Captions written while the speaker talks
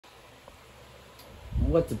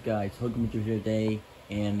What's up guys, Hogan here today,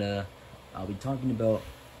 and I'll be talking about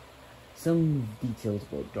some details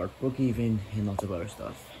about Brookhaven and lots of other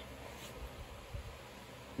stuff.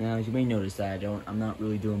 Now, as you may notice that I'm not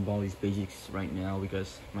really doing all these basics right now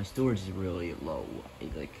because my storage is really low.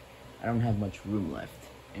 I don't have much room left,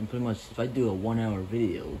 and pretty much if I do a 1 hour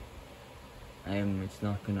video, it's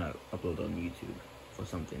not gonna upload on YouTube for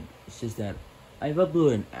something. It's just that I've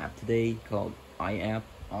uploaded an app today called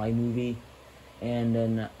iMovie. And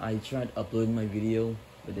then I tried uploading my video,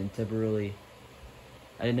 but then temporarily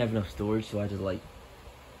I didn't have enough storage, so I had to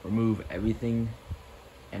remove everything,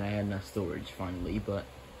 and I had enough storage finally. But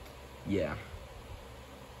yeah,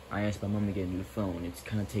 I asked my mom to get a new phone. It's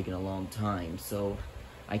kind of taken a long time, so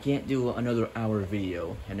I can't do another hour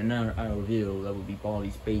video, and another hour video that would be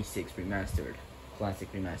Baldi's Basics remastered,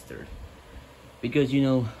 classic remastered, because you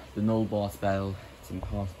know the no boss battle, it's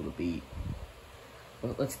impossible to beat.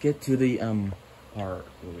 But let's get to the part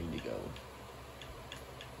where we need to go.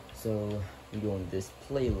 So we go into this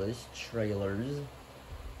playlist, trailers,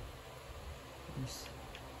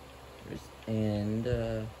 and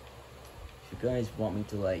if you guys want me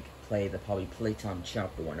to play the Playtime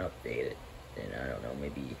Chapter 1 update, then I don't know,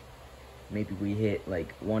 maybe we hit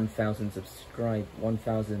 1,000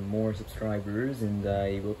 more subscribers, and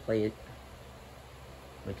I will play it.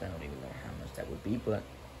 I don't even know how much that would be, but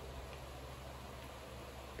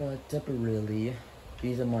temporarily,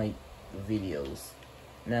 these are my videos.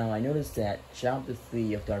 Now, I noticed that Chapter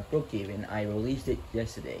 3 of Brookhaven, I released it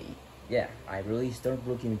yesterday. Yeah, I released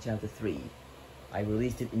Brookhaven Chapter 3. I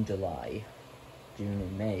released it in July. June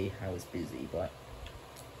and May, I was busy, but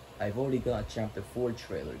I've already got a Chapter 4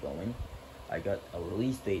 trailer going. I got a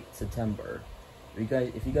release date, September.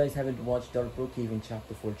 If you guys haven't watched Brookhaven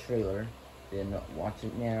Chapter 4 trailer, then watch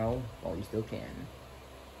it now while you still can.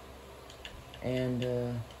 And,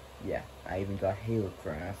 yeah, I even got Halo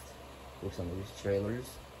Craft with some of his trailers.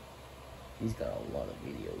 He's got a lot of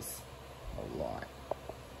videos. A lot.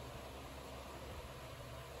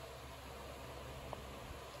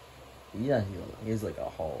 Yeah, he has a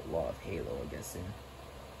whole lot of Halo, I guess, and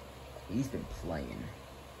he's been playing.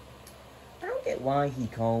 I don't get why he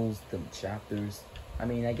calls them chapters. I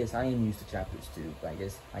mean, I guess I am used to chapters too, but I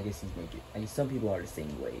guess he's making it. I guess some people are the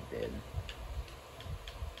same way, then.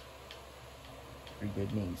 Pretty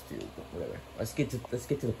good names too, but whatever. Let's get to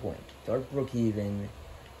the point. Brookhaven,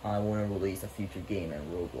 I want to release a future game in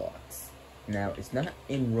Roblox. Now, it's not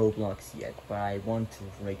in Roblox yet, but I want to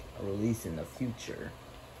make a release in the future.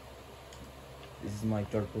 This is my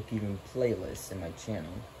Brookhaven playlist in my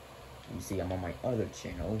channel. You see, I'm on my other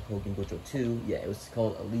channel, Hogan 2. Yeah, it was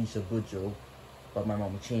called Alicia Butcho, but my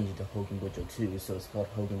mom changed it to Hogan 2, so it's called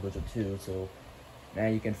Hogan 2. So now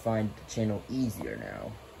you can find the channel easier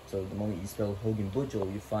now. So the moment you spell Hogan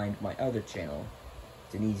Butcho, you find my other channel.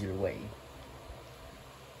 It's an easier way.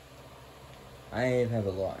 I have a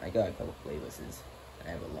lot. I got a couple playlists. I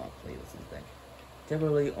have a lot of playlists.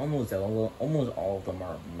 Temporarily, almost all of them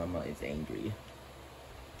are Mama is Angry.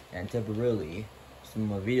 And temporarily,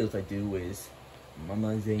 some of my videos I do is Mama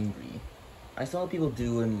is Angry. I saw people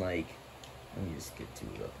doing let me just get to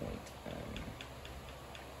the point.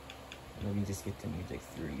 Let me just get to music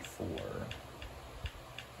 3, 4.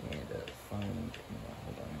 And find,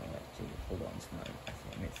 hold on, it's not,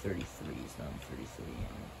 I'm at 33, it's not 33,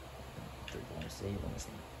 I want to say.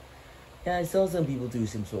 Yeah, I saw some people do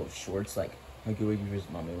some sort of shorts, like Huggy vs.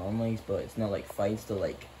 Mommy Long Legs, but it's not fights,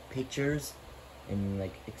 they're pictures, and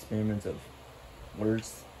experiments of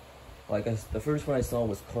words. The first one I saw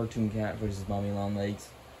was Cartoon Cat versus Mommy Long Legs.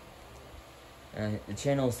 The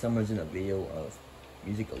channel summers in a video of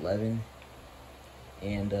Music 11,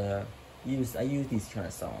 and I use these kind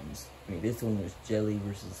of songs. I mean, this one was Jelly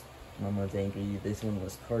versus Mama's Angry. This one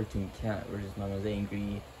was Cartoon Cat versus Mama's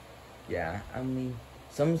Angry. Yeah, I mean,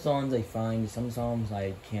 some songs I find, some songs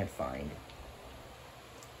I can't find.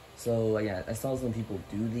 So, yeah, I saw some people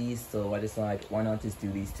do these, so I decided, why not just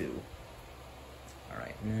do these too?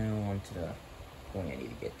 Alright, now on to the point I need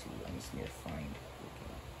to get to. I just need to find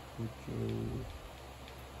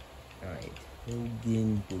Alright,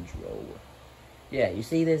 Hogan Boudreaux. Yeah, you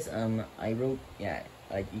see this, I wrote, yeah,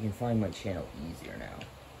 you can find my channel easier now.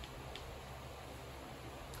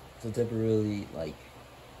 So temporarily,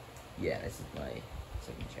 yeah, this is my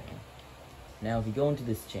second channel. Now, if you go into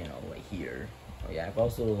this channel right here, oh yeah, I've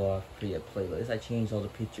also created a playlist. I changed all the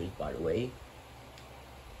pictures, by the way.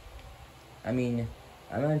 I mean,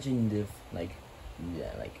 imagine if,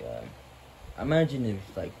 imagine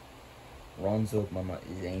if, Ronzo Mama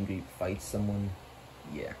is Angry fights someone.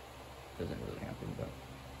 Yeah. Doesn't really happen, but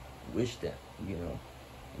wish that,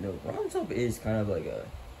 Ronzo is kind of a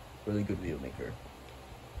really good video maker.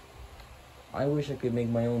 I wish I could make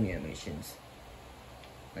my own animations.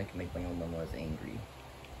 I can make my own when I was angry.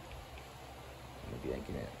 Maybe I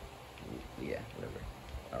can, yeah, whatever.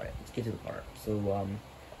 Alright, let's get to the part. So,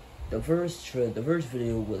 the first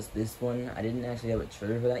video was this one. I didn't actually have a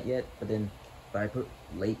trailer for that yet, but I put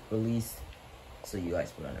late release, so you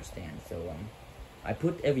guys would understand. So, I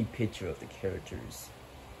put every picture of the characters.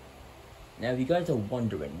 Now, if you guys are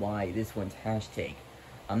wondering why this one's hashtag,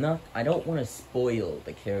 I don't want to spoil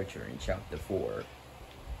the character in chapter 4.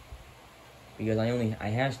 Because I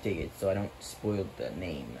hashtag it so I don't spoil the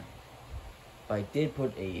name. But I did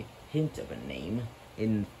put a hint of a name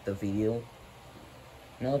in the video.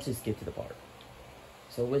 Now let's just get to the part.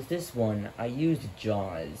 So with this one, I used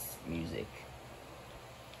Jaws music.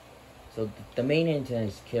 So the main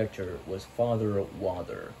antagonist character was Father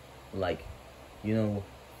Water. Like, you know,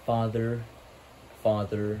 father,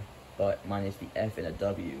 but minus the F and a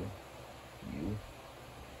W.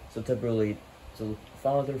 So temporarily, so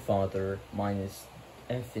father minus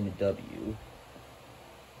F and a W.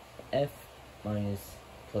 F minus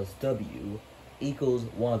plus W equals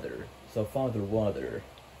water. So Father Water.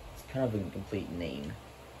 It's kind of an incomplete name.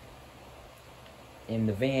 And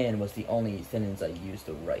the van was the only sentence I used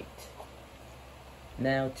to write.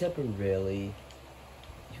 Now, temporarily,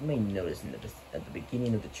 you may notice at the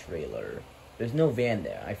beginning of the trailer, there's no van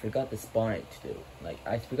there. I forgot to spawn it too. Like,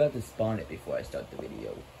 I forgot to spawn it before I start the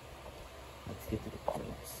video. Let's get to the part.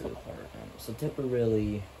 So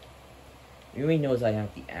temporarily, you may notice I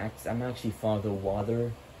have the axe. I'm actually Father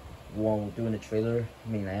Water while doing the trailer. I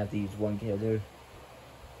mean, I have to use one character.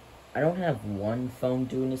 I don't have one phone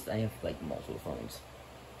doing this. I have like multiple phones.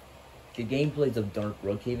 The gameplays of Dark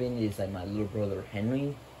Brookhaven is like my little brother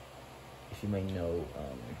Henry. If you may know,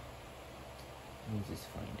 let me just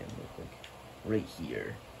find him real quick. Right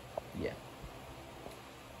here. Yeah.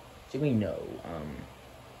 So you may know,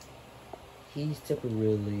 he's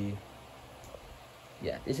temporarily,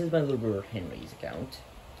 yeah, this is my little brother Henry's account,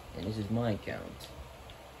 and this is my account,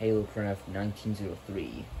 HaloCraft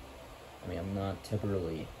 1903. I mean, I'm not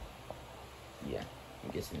temporarily, yeah,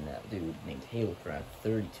 I'm guessing that dude named HaloCraft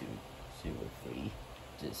 3203,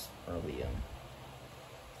 just probably,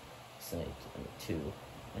 site 2,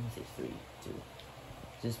 I didn't say 3, 2.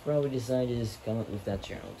 Just probably decided to just come up with that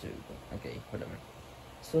channel too, but okay, whatever.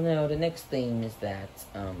 So now, the next thing is that,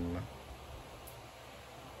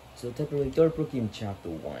 so temporarily Dark Brookhaven Chapter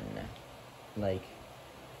 1, like,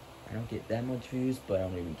 I don't get that much views, but I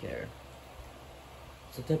don't even care.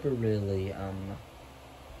 So temporarily,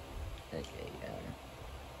 okay,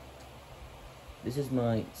 this is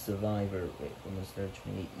my Survivor, wait, almost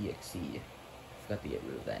 28 EXE, I forgot to get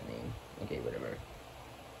rid of that name, okay, whatever.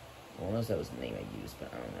 Well, unless that was the name I used,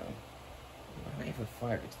 but I don't know. Why do I have a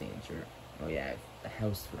fire extinguisher? Oh yeah, the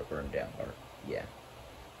house would have burned down, or, yeah.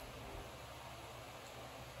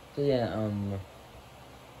 So yeah,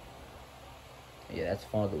 yeah, that's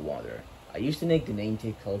Father Water. I used to make the name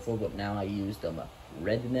take colorful, but now I use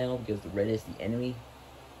red now, because the red is the enemy.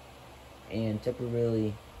 And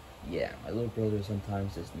temporarily, yeah, my little brother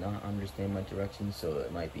sometimes does not understand my directions, so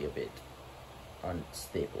it might be a bit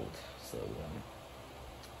unstable. So,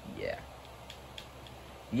 yeah.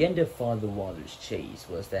 The end of Father Water's chase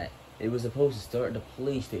was that it was supposed to start at the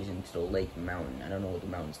police station to the lake mountain. I don't know what the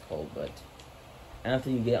mountain's called, but after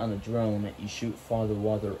you get on the drone, you shoot Father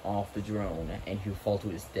Water off the drone, and he'll fall to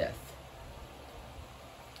his death.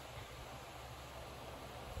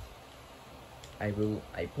 I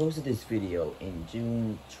posted this video in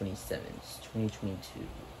June 27th, 2022.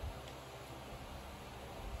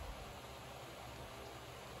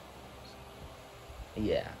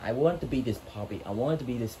 Yeah, I wanted to be this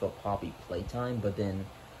for Poppy playtime, but then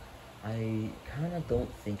I kind of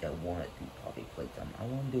don't think I want to do Poppy playtime. I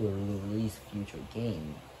want to do a release future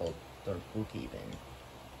game called Dark Brookhaven.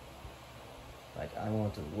 Like, I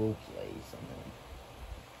want to roleplay something.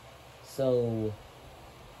 So,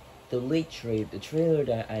 the trailer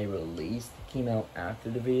that I released came out after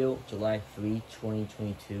the video, July 3,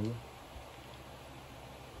 2022.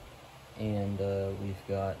 And, we've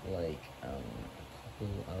got, like, okay.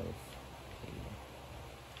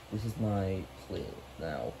 This is my play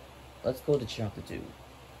now. Let's go to Chapter 2.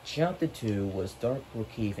 Chapter 2 was Dark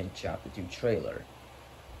Brookhaven Chapter 2 trailer.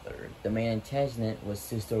 The main antagonist was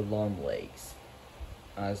Sister Longlegs,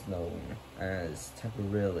 as known as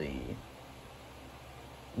temporarily.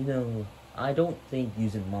 You know, I don't think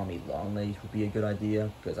using Mommy Longlegs would be a good idea,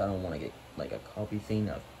 because I don't want to get like a copy thing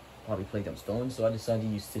of Poppy Playtime Stolen, so I decided to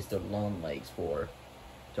use Sister Longlegs for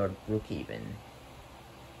Dark Brookhaven.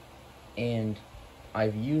 And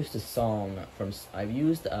I've used a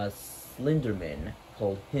Slenderman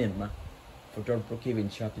called Him for Dark Brookhaven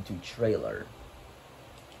Chapter 2 trailer.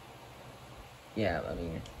 Yeah, I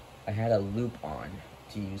mean, I had a loop on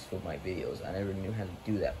to use for my videos. I never knew how to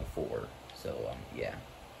do that before. So, yeah.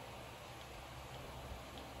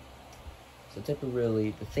 So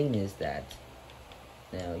temporarily, the thing is that,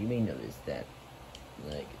 now you may notice that,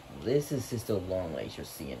 like, this is Sister Longlegs you're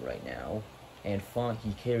seeing right now, and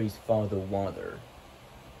he carries Father Water.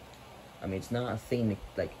 I mean, it's not a thing to,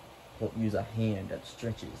 like, use a hand that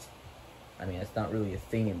stretches. I mean, that's not really a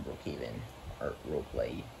thing in Brookhaven art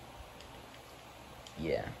roleplay.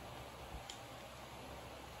 Yeah.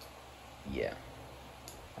 Yeah.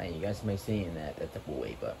 I mean, you guys might be saying that's a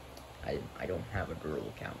boy, but I don't have a girl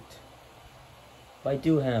account. But I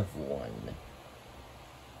do have one.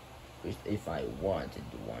 If I wanted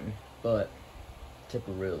one, but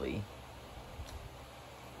temporarily,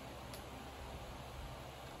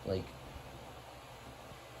 like,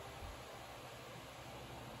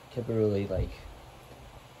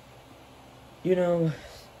 you know,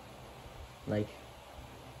 like,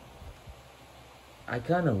 I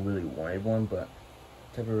kind of really wanted one, but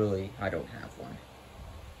temporarily, I don't have one.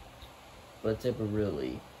 But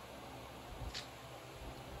temporarily,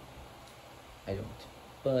 I don't.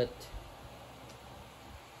 But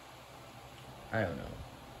I don't know.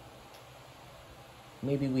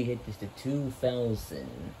 Maybe we hit this to 2,000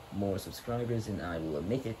 more subscribers and I will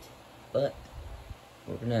admit it. But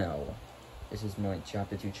for now, this is my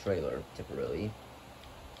Chapter 2 trailer, temporarily.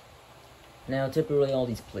 Now, temporarily, all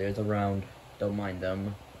these players around, don't mind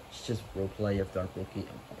them. It's just roleplay of Dark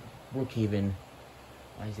Brookhaven.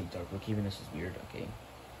 Why is it Dark Brookhaven? This is weird. Okay,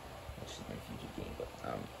 this is my future game. But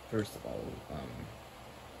first of all,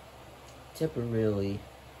 temporarily,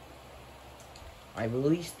 I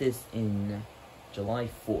released this in July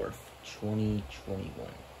 4th, 2021,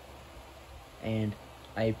 and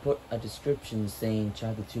I put a description saying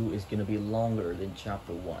Chapter 2 is going to be longer than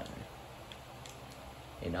Chapter 1.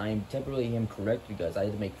 And I am temporarily incorrect because I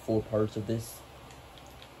had to make 4 parts of this.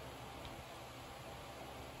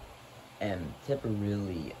 And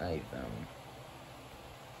temporarily, I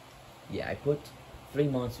put 3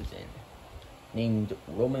 monsters in, named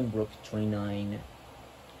Roman Brook 29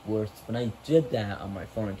 worth. When I did that on my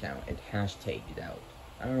phone account, it hashtagged it out.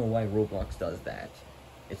 I don't know why Roblox does that.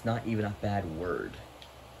 It's not even a bad word.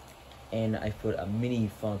 And I put a mini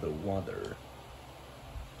Father Water.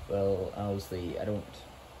 Well, obviously, I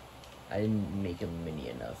didn't make him mini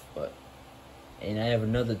enough, but, and I have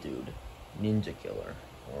another dude, Ninja Killer,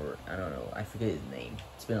 or, I don't know, I forget his name,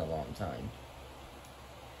 it's been a long time.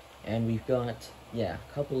 And we've got, yeah,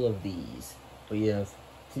 a couple of these. We have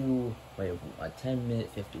a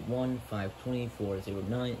 10-minute 51, 5:24,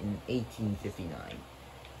 09, and 18:59.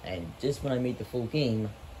 And just when I made the full game,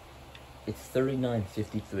 it's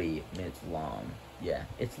 39:53 minutes long. Yeah,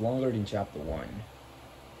 it's longer than Chapter 1.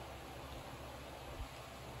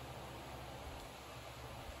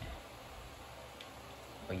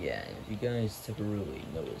 But yeah, if you guys temporarily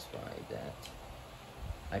notice by that,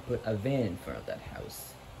 I put a van in front of that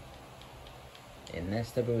house. And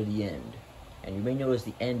that's temporarily the end. And you may notice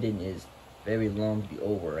the ending is very long to be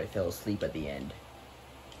over. I fell asleep at the end.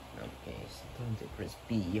 Okay, sometimes I press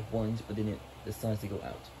B once, but then it decides to go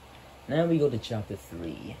out. Now we go to Chapter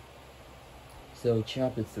 3. So,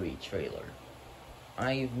 Chapter 3 trailer.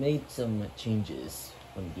 I've made some changes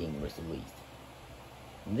when the game was released.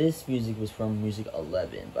 This music was from Music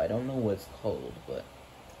 11, but I don't know what it's called, but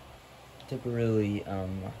temporarily,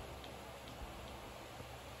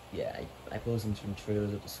 yeah, I posted some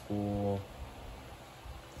trailers at the school,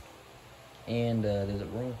 and there's a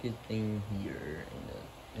rocket thing here,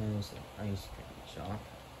 and there's an ice cream shop,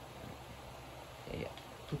 yeah,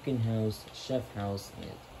 cooking house, chef house,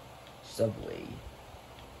 and Subway,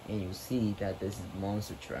 and you see that this is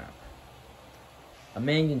Monster Trap. The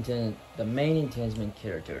main intensement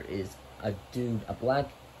character is a black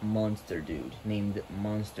monster dude named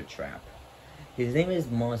Monster Trap. His name is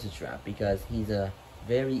Monster Trap because he's a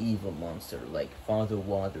very evil monster like Father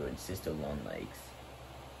Water and Sister Longlegs.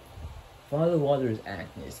 Father Water's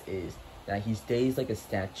actness is that he stays like a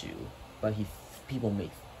statue, but people may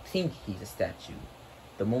think he's a statue.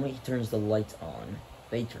 The moment he turns the lights on,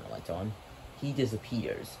 they turn the lights on, he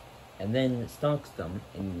disappears, and then stalks them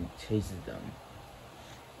and chases them.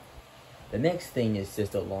 The next thing is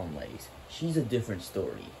Sister Longlegs. She's a different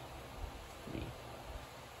story.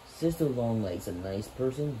 Sister Longlegs is a nice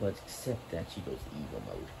person, but except that she goes to evil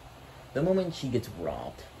mode. The moment she gets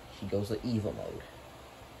robbed, she goes to evil mode,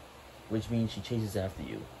 which means she chases after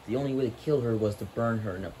you. The only way to kill her was to burn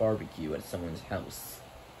her in a barbecue at someone's house.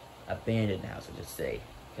 Abandoned house, I should say,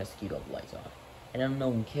 because to keep all the lights off. An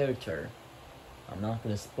unknown character I'm not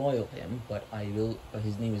gonna spoil him, but I will. But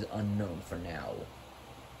his name is unknown for now.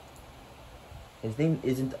 His name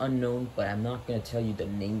isn't unknown, but I'm not gonna tell you the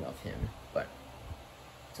name of him. But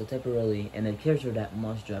so temporarily, and the character that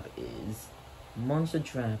Monster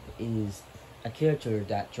Trap is a character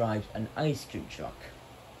that drives an ice cream truck.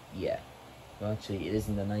 Yeah, well actually it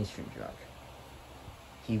isn't an ice cream truck.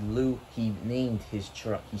 He named his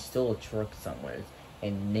truck. He stole a truck somewhere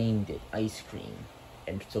and named it ice cream,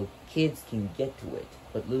 and so kids can get to it.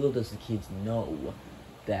 But little does the kids know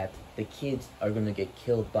that the kids are gonna get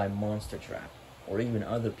killed by Monster Trap, or even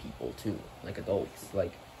other people too, like adults.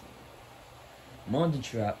 Like Monster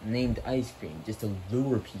Trap named ice cream just to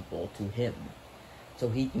lure people to him, so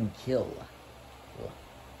he can kill.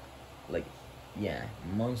 Like, yeah,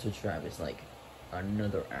 Monster Trap is like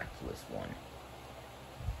another actless one.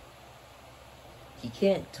 He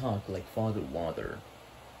can't talk like Father Water.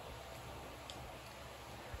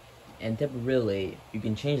 And temporarily, you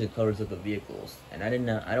can change the colors of the vehicles, and I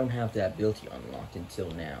don't have that ability unlocked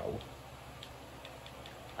until now.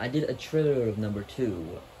 I did a trailer of number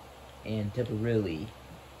 2, and temporarily,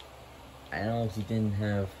 I honestly didn't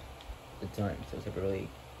have the time, so temporarily.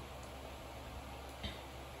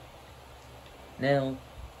 Now,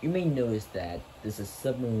 you may notice that there's a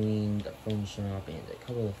submarine, a phone shop, and a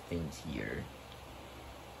couple of things here.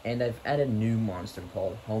 And I've added a new monster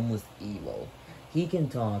called Homeless Evil. He can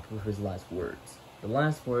talk with his last words. The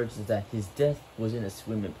last words is that his death was in a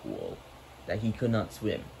swimming pool, that he could not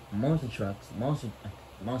swim. Monster Trap's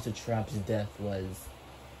death was,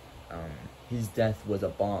 his death was a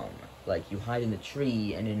bomb. Like, you hide in a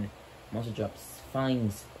tree, and then Monster Trap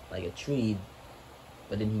finds, like, a tree,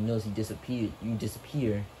 but then he knows you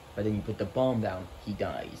disappear, but then you put the bomb down, he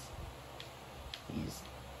dies.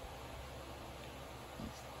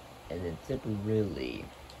 And then temporarily,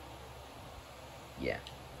 yeah.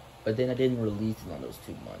 But then I didn't release it on those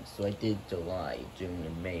 2 months, so I did July, June,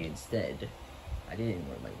 and May instead. I didn't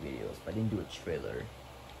work my videos, but I didn't do a trailer.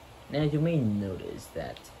 Now you may notice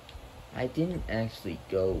that I didn't actually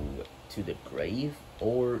go to the grave,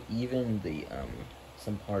 or even the,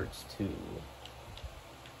 some parts too.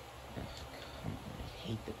 Ugh, come on, I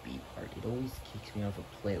hate the B part. It always kicks me off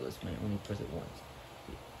a playlist when I only press it once.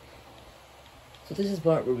 So this is the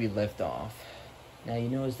part where we left off. Now you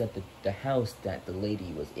notice that the house that the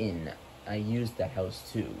lady was in, I used that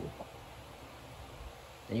house too.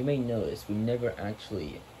 And you may notice we never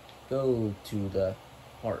actually go to the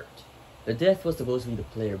part. The death was supposed to be the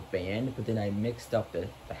player banned, but then I mixed up the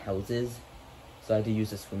houses, so I had to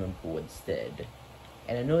use a swimming pool instead.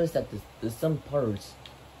 And I noticed that there's some parts,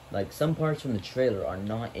 like some parts from the trailer are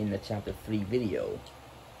not in the chapter 3 video,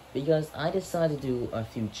 because I decided to do a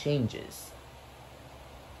few changes.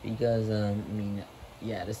 Because,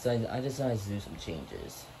 I decided to do some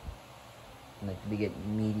changes. Like, to get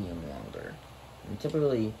medium longer. And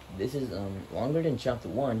typically, this is, longer than chapter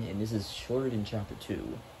 1, and this is shorter than chapter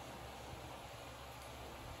 2.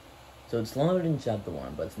 So it's longer than chapter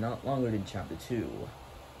 1, but it's not longer than chapter 2.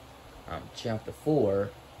 Chapter 4,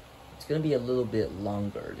 it's gonna be a little bit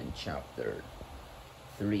longer than chapter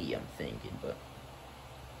 3, I'm thinking, but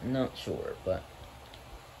I'm not sure, but...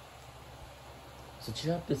 So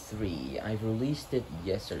chapter 3, I released it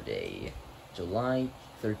yesterday, July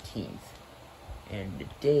 13th, and the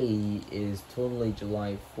day is totally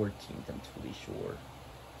July 14th, I'm totally sure.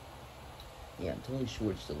 Yeah, I'm totally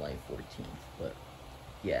sure it's July 14th, but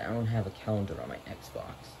yeah, I don't have a calendar on my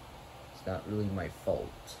Xbox. It's not really my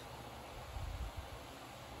fault.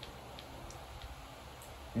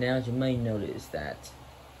 Now you might notice that,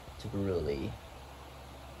 temporarily,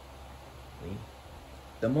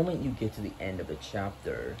 the moment you get to the end of the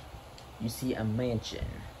chapter, you see a mansion.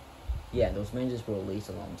 Yeah, those mansions were released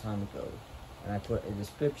a long time ago. And I put a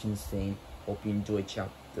description saying, hope you enjoyed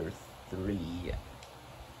chapter 3.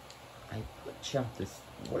 I put chapter...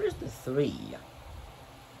 Where's the 3?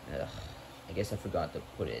 Ugh, I guess I forgot to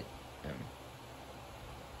put it.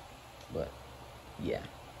 But, yeah.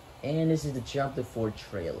 And this is the chapter 4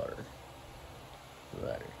 trailer.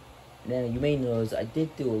 Right. Now, you may notice I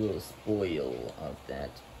did do a little spoil of that.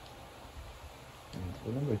 And for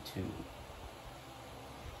number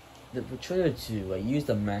 2. For trailer 2, I used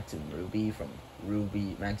the Maxim Ruby from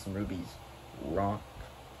Maxim Ruby's Rock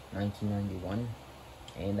 1991.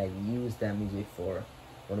 And I used that music for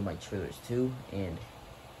one of my trailers too. And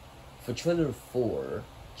for trailer 4,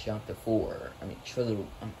 chapter 4, I mean, trailer,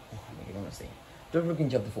 I don't want to say, don't forget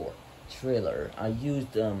chapter 4, trailer, I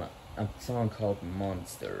used a song called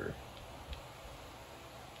Monster.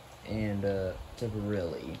 And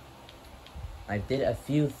temporarily, I did a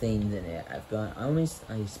few things in it. I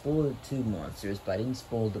spoiled 2 monsters, but I didn't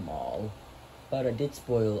spoil them all. But I did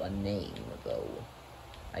spoil a name, though.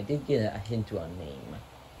 I did get a hint to a name.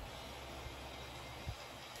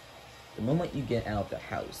 The moment you get out of the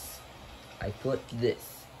house, I clicked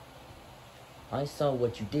this. I saw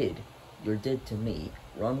what you did. You're dead to me.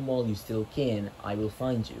 Run while you still can. I will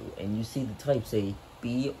find you. And you see the type say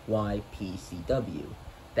BYPCW.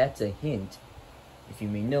 That's a hint. If you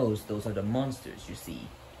may notice, those are the monsters you see.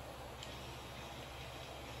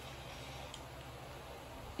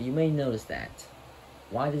 You may notice that.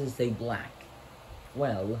 Why does it say black?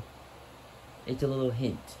 Well, it's a little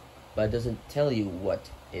hint, but it doesn't tell you what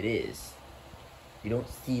it is. You don't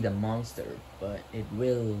see the monster, but it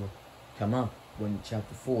will come up when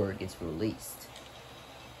Chapter 4 gets released.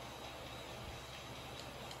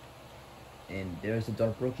 And there's a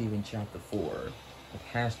Dark Brookhaven Chapter 4 with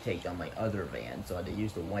hashtag on my other van, so I had to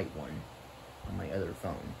use the white one on my other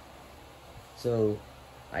phone. So,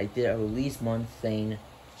 I did a release month saying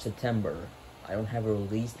September. I don't have a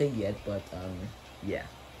release date yet, but, yeah.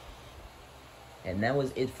 And that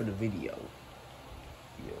was it for the video.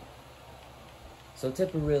 So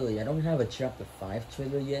temporarily, I don't have a Chapter 5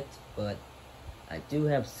 trailer yet, but I do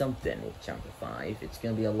have something with Chapter 5. It's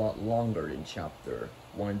gonna be a lot longer than Chapter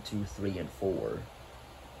 1, 2, 3, and 4.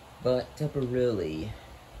 But temporarily,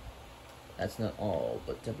 that's not all,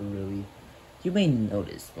 but temporarily, you may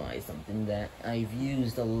notice by something that I've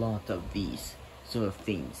used a lot of these sort of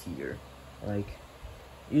things here. Like,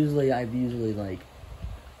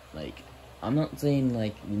 I'm not saying,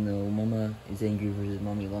 like, you know, Mama is angry versus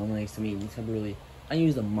Mommy long legs. I mean, temporarily, I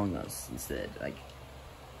use Among Us instead. Like,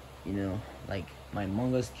 you know, like, my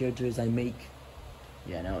Among Us characters I make.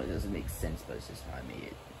 Yeah, I know it doesn't make sense, but it's just how I made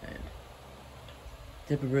it. And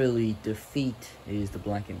temporarily, Defeat is the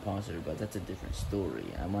Black Imposter, but that's a different story.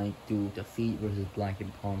 I might do Defeat versus Black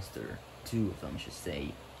Imposter, two of them, I should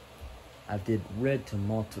say. I did Red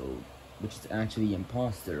Tomato, which is actually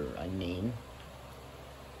Imposter, I mean.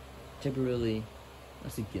 Temporarily,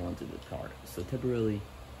 let's get onto the card. So temporarily,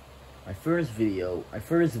 my first V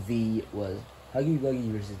was Huggy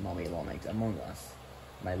Wuggy versus Mommy Longlegs Among Us.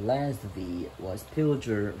 My last V was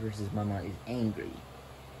Pillager versus Mama is Angry.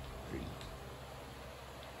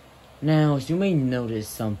 Now, as you may notice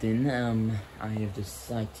something, I have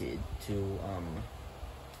decided to,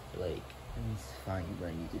 like, let me find what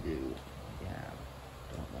I need to do. Yeah,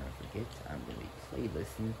 don't want to forget, I'm going to be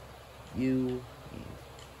playlisting you,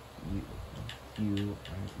 and you, and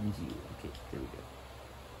you. Okay, there we go.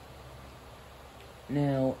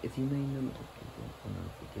 Now, if you may know, okay, don't want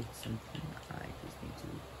to forget something, I just need to,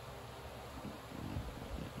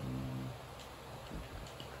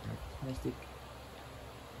 plastic.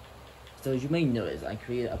 So as you may notice, I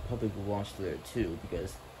created a public watch layer too,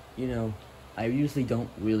 because, you know, I usually don't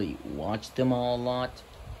really watch them all a lot.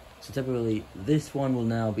 So temporarily, this one will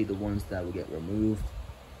now be the ones that will get removed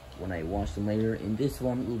when I watch them later, and this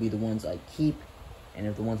one will be the ones I keep, and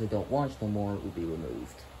if the ones I don't watch no more will be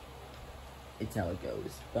removed. It's how it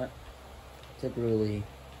goes. But temporarily,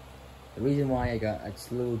 the reason why I got a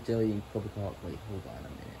little jelly and public watch. Wait, hold on a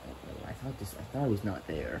minute. I thought it was not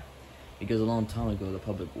there. Because a long time ago, the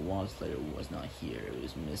public watch layer was not here. It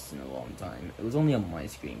was missing a long time. It was only on my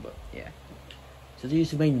screen, but yeah. So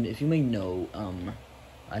if you may know,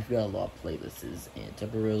 I've got a lot of playlists, and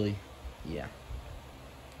temporarily, yeah.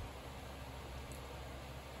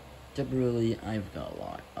 Temporarily, I've got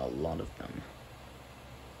a lot of them.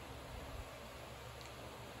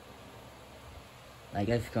 Like,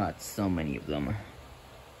 I've got so many of them.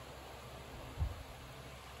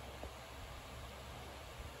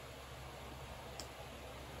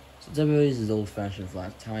 So temporarily, this is old-fashioned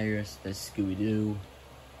flat tires. That's Scooby-Doo.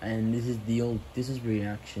 And this is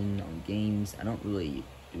reaction on games. I don't really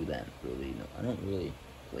do that, really. No, I don't really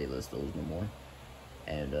playlist those no more.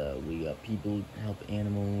 And we got people help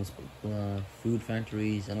animals, food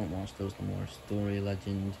factories. I don't watch those no more. Story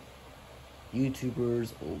Legend,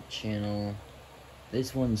 YouTubers, old channel.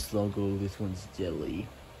 This one's Logo. This one's Jelly.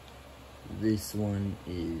 This one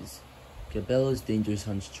is Cabela's Dangerous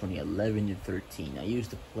Hunts 2011 and 13. I used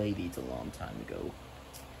to play these a long time ago.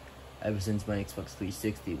 Ever since my Xbox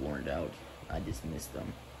 360 worn out, I just missed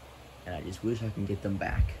them. And I just wish I can get them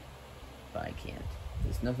back. But I can't.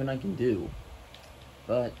 There's nothing I can do.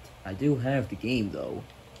 But I do have the game though.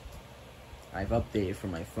 I've updated for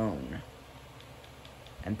my phone.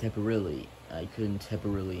 And temporarily, I couldn't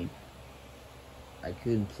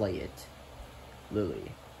play it.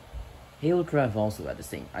 Literally. Halocraft also had the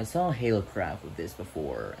same. I saw Halocraft with this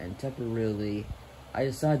before, and temporarily, I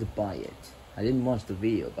decided to buy it. I didn't watch the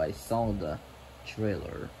video, but I saw the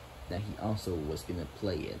trailer that he also was gonna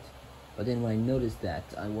play it. But then when I noticed that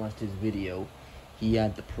I watched his video, he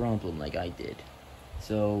had the problem like I did.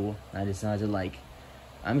 So I decided like,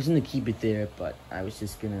 I'm just gonna keep it there, but I was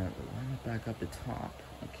just gonna run it back up the top.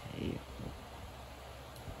 Okay,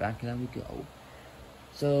 back down we go.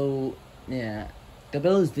 So yeah,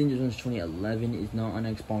 Cabela's Vintage Ones 2011 is not on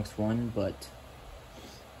Xbox One, but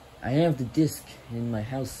I have the disc in my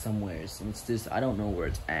house somewhere, and it's just, I don't know where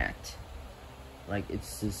it's at. Like,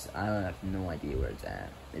 it's just, I have no idea where it's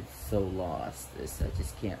at. It's so lost, I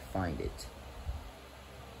just can't find it.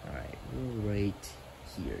 Alright, we're right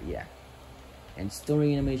here, yeah. And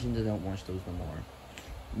story animations, I don't watch those no more.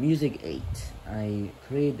 Music 8, I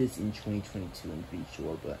created this in 2022, I'm pretty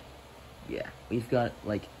sure, but yeah. We've got,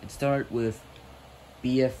 like, it started with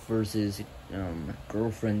BF versus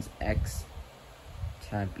girlfriend's ex.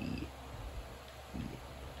 Tabby.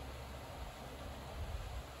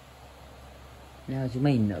 Now, as you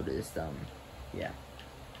may notice, yeah,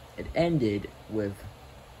 it ended with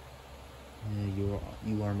you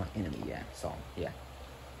are my enemy, yeah, song, yeah.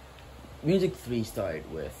 Music 3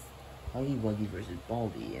 started with Huggy Wuggy versus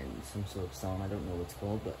Baldy and some sort of song, I don't know what it's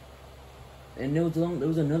called, but, and there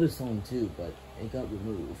was another song too, but it got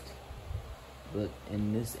removed. But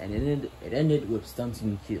it ended with Stunts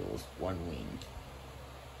and Kills, One Wing.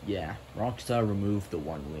 Yeah, Rockstar removed the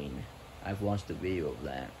One Wing. I've watched the video of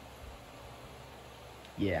that.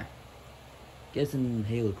 Yeah. Guessing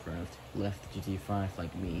Halocraft left GTA 5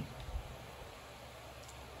 like me.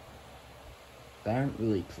 But I don't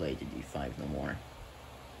really play GTA 5 no more.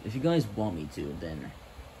 If you guys want me to, then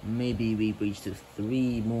maybe we reach to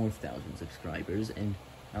 3,000 more subscribers, and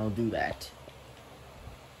I'll do that.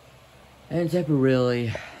 And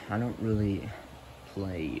temporarily, I don't really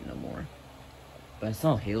play no more. But I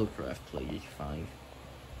saw Halocraft play GTA 5.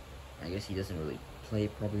 I guess he doesn't really play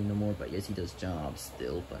probably no more, but I guess he does jobs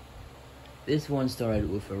still. But this one started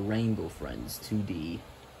with a Rainbow Friends 2D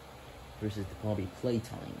versus the Poppy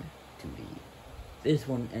Playtime 2D. This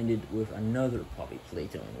one ended with another Poppy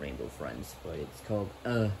Playtime Rainbow Friends, but it's called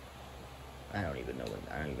I don't even know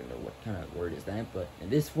what kind of word is that. But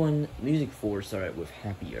in this one, Music 4 started with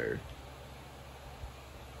Happier,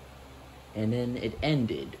 and then it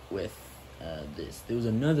ended with this. There was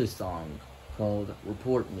another song called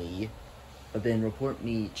Report Me, but then Report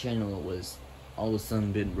Me channel was all of a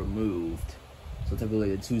sudden been removed. So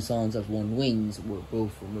typically the two songs of One Wings were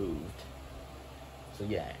both removed. So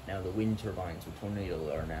yeah, now the wind turbines with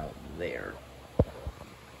Tornado are now there. I'm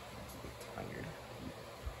tired.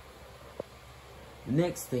 The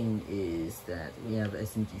next thing is that we have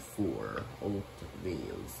SMG4 old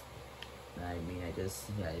videos. I mean,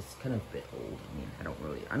 yeah, it's kind of a bit old. I mean,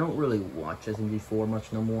 I don't really watch SMG4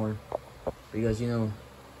 much no more, because, you know,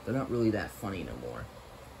 they're not really that funny no more.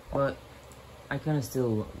 But I kind of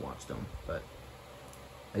still watch them. But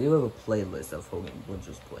I do have a playlist of Hogan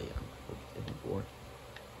Butcher's play on SMG4.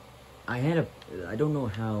 I don't know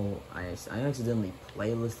how I accidentally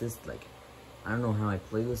playlist this. Like, I don't know how I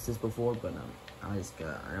playlist this before, but I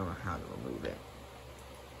don't know how to remove it.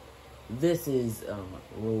 This is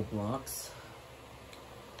Roblox,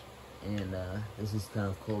 and this is kind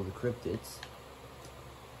of called the Cryptids.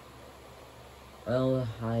 Well,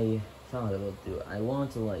 I thought about it.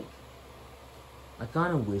 I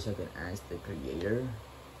kind of wish I could ask the creator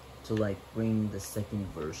to like bring the second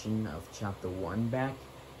version of Chapter 1 back,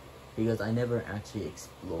 because I never actually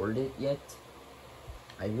explored it yet.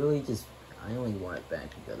 I only want it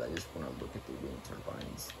back because I just want to look at the wind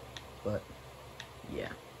turbines. But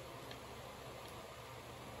yeah.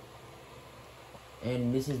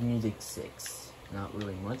 And this is Music 6. Not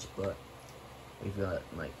really much, but we've got,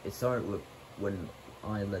 like, it started with When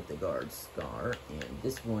I Let the Guards Scar, and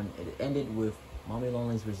this one, it ended with Mommy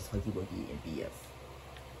Longlings vs. Huggy Wuggy and BF.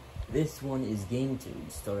 This one is Game 2.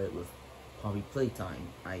 It started with Poppy Playtime.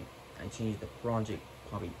 I changed the Project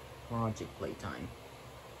Playtime.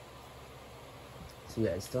 So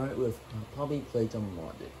yeah, it started with Poppy Playtime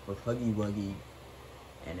modded with Huggy Wuggy.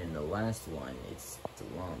 And in the last one, it's a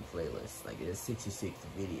long playlist, like it has 66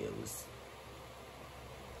 videos.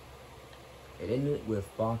 It ended with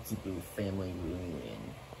Boxy Boo Family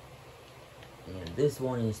Reunion. And this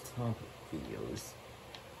one is top videos.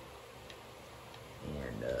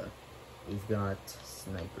 And we've got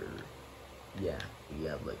Sniper. Yeah, we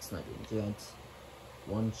have like Sniper Jets,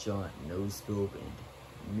 One Shot, No Scope,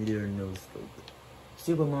 and Midair No Scope.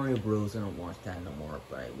 Super Mario Bros. I don't watch that no more,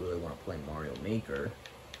 but I really want to play Mario Maker.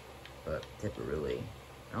 But temporarily,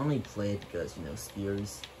 I only play it because, you know,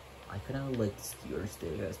 skiers. I kind of like the skiers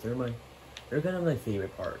there, because they're kind of my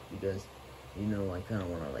favorite part, because, you know, I kind of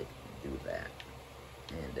want to like do that.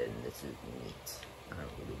 And then this is neat. I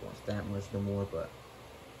don't really watch that much no more, but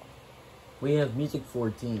We have music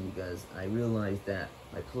 14 because I realized that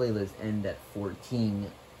my playlist end at 14.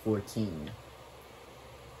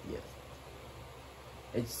 Yes.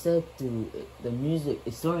 It's set to the music.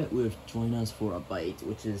 It started with "Join Us for a Bite,"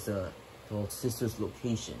 which is called "Sister's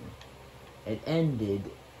Location." It ended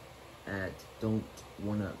at "Don't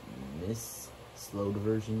Wanna Miss," slowed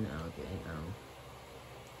version. Okay,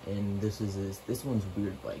 and this one's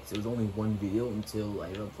weird bikes. It was only one video until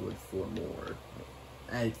I uploaded 4 more.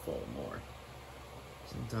 I added 4 more.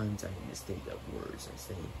 Sometimes I mistake up words I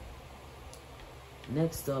say.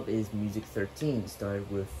 Next up is music 13. Started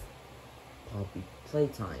with Poppy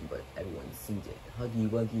Playtime, but everyone sings it. Huggy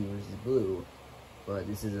Wuggy versus Blue, but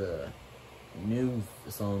this is a new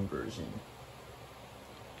song version.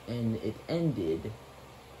 And it ended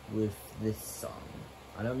with this song.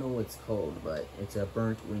 I don't know what it's called, but it's a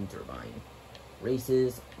Burnt Wind Turbine.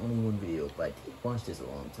 Races, only one video, but I did watch this a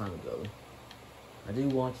long time ago. I do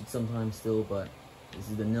watch it sometimes still, but this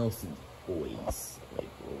is the Nelson Boys.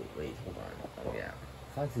 Wait, hold on. Oh yeah.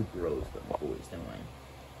 I thought it Bros, but Boys, never mind.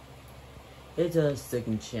 It's a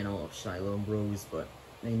second channel of Shiloh Bros, but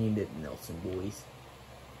they named it Nelson Boys.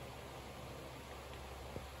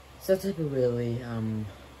 So temporarily,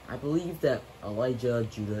 I believe that Elijah,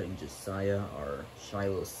 Judah, and Josiah are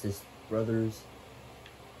Shiloh's sister brothers.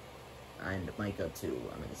 And Micah too,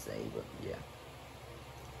 I'm gonna say, but yeah.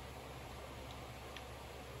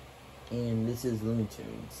 And this is Looney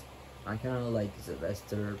Tunes. I kinda like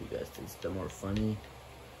Sylvester because it's a bit more funny.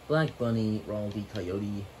 Black Bunny, Wildy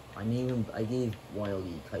Coyote. I gave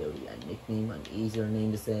Wildy Coyote a nickname, an easier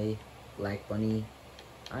name to say. Black Bunny.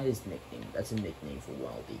 That's a nickname for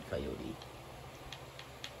Wildy Coyote.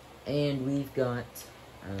 And we've got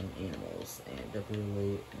animals, and not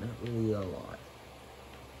really a lot.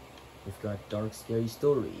 We've got Dark Scary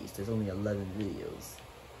Stories. There's only 11 videos.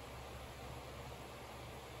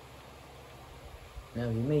 Now,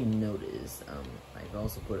 you may notice, I've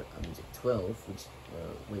also put a music 12, which,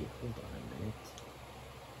 wait, hold on a minute.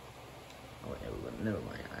 Oh, never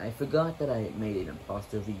mind. I forgot that I made an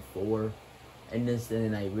Imposter V4, and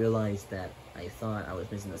then I realized that I thought I was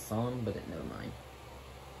missing a song, but never mind.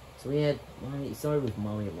 So we had, it started with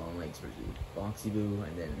Molly Longlegs versus Boxy Boo,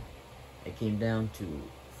 and then it came down to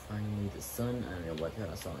Finally the Sun. I don't know what kind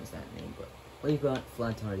of song is that name, but we've got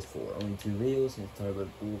Flat Tires 4, only 2 videos, and it started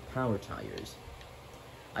with Bull Power Tires.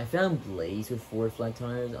 I found Blaze with 4 flat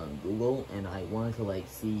tires on Google, and I wanted to like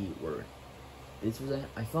see where this was at.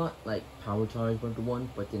 I thought like Power Tires were the one,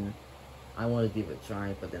 but then I wanted to give it a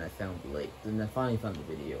try, but then I found Blaze. Then I finally found the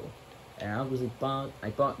video. And I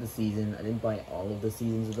bought the season. I didn't buy all of the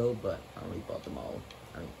seasons though, but I only bought them all.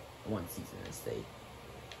 I mean, one season instead.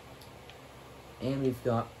 And we've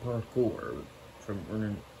got Parkour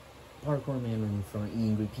Man from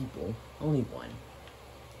Eating Good People, only one.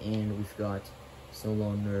 And we've got So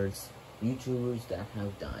Long Nerds, YouTubers that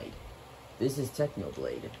have died. This is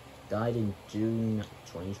Technoblade, died in June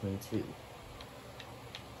 2022.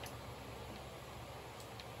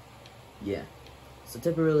 Yeah. So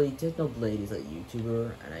temporarily, Technoblade is a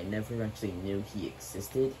YouTuber, and I never actually knew he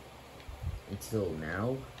existed until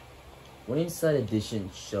now. When Inside Edition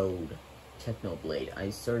showed Technoblade, I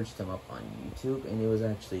searched him up on YouTube, and it was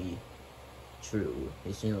actually true.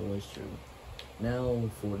 His channel was true. Now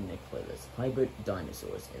for the next playlist, Hybrid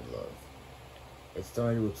Dinosaurs in Love. It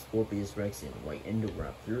started with Scorpius Rex and White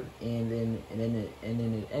Indoraptor, and then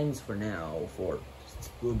it ends for now for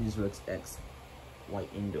Scorpius Rex X White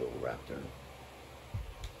Indoraptor.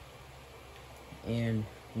 And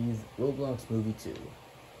he's Roblox Movie 2.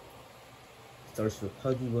 Starts with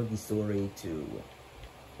Huggy Wuggy Story 2.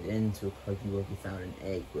 It ends with Huggy Wuggy found an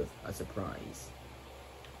egg with a surprise.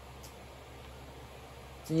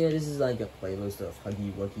 So yeah, this is like a playlist of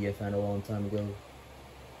Huggy Wuggy I found a long time ago.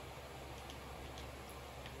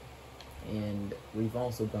 And we've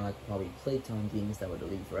also got probably playtime games that would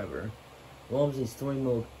delete forever. Well, obviously Story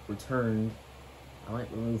Mode returned. I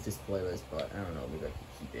might remove this playlist, but I don't know, maybe I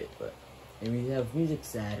could keep it, but... And we have Music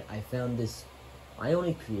Sad. I found this... I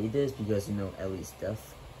only created this because, you know, Ellie's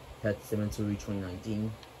death. Pet Cemetery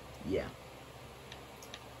 2019. Yeah.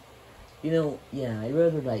 You know, yeah, I'd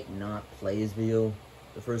rather, like, not play this video,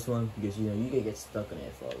 the first one, because, you know, you can get stuck in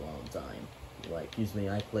it for a long time. Like, usually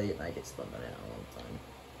I play it and I get stuck on it a long time.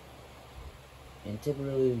 And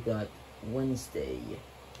typically we got Wednesday.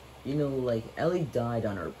 You know, like, Ellie died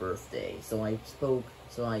on her birthday, so I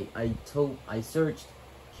searched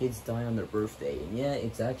kids die on their birthday, and yeah,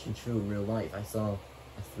 it's actually true in real life. I saw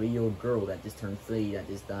a 3-year-old girl that just turned 3 that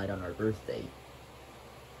just died on her birthday.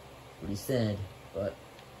 Pretty sad, but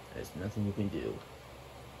there's nothing you can do.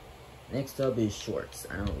 Next up is shorts.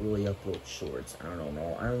 I don't really upload shorts. I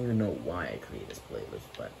don't even know why I created this playlist,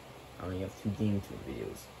 but I only have 2 GameTube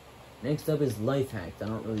videos. Next up is life hacks. I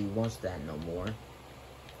don't really watch that no more.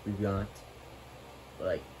 We've got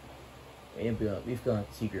like we've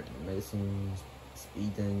got secret medicines,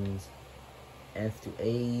 speedins, F to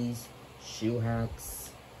A's, shoe hacks,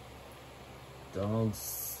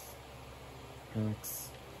 dogs hacks,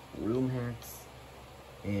 room hacks,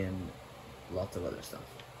 and lots of other stuff.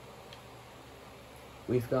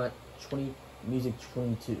 We've got music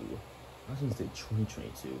 22. I was gonna say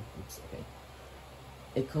 2022. Oops, okay.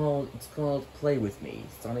 It's called Play With Me,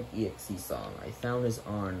 Sonic EXE song. I found this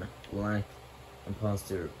on Black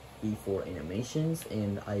Imposter B4 Animations,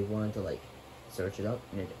 and I wanted to like search it up,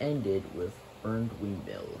 and it ended with Burned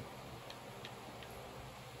Windmill.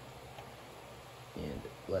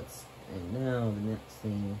 And now the next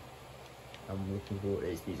thing I'm looking for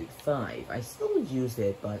is music 5. I still use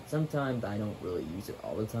it, but sometimes I don't really use it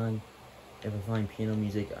all the time. If I find piano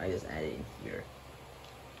music, I just add it in here.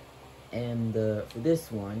 And for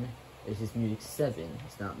this one, it's just music 7.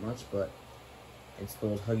 It's not much, but it's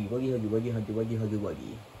called Huggy Wuggy, Huggy Wuggy, Huggy Wuggy, Huggy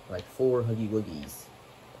Wuggy. Like 4 Huggy Wuggies.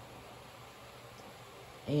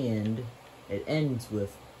 And it ends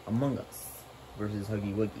with Among Us versus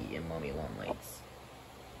Huggy Wuggy and Mommy Longlegs.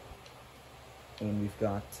 And we've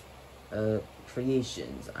got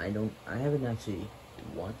creations. I haven't actually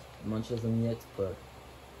watched much of them yet, but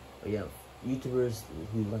yeah, YouTubers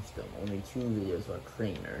who left them. Only 2 videos are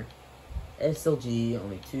Kramer. SLG,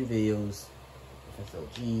 only 2 videos.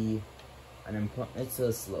 SLG, and then it's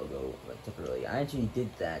a slow-go, like temporarily. I actually did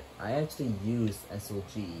that. I actually used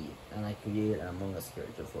SLG, and I created an Among Us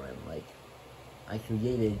character for him. Like, I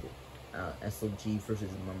created SLG versus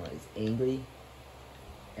Among Us Angry,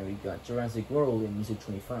 and we've got Jurassic World in Music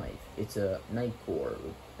 25. It's a Nightcore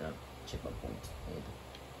with Chipmunk Point,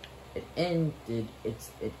 and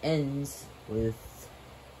it ends with,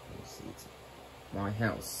 let me see, it's My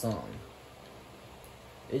House song.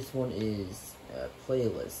 This one is a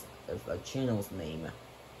playlist of a channel's name.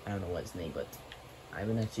 I don't know what its name, but I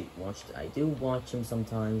haven't actually watched it. I do watch them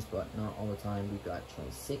sometimes, but not all the time. We've got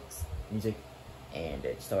 26 music, and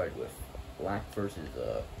it started with black versus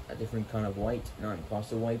a different kind of white, not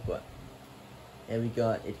imposter white, but and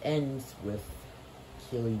it ends with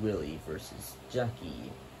Killy Willy versus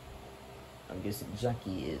Jackie. I'm guessing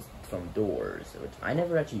Jackie is from Doors, which I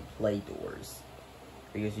never actually play Doors,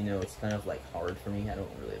 because, you know, it's kind of like hard for me. I don't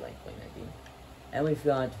really like playing that game. And we've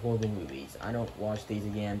got horrible movies. I don't watch these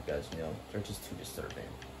again because, you know, they're just too disturbing.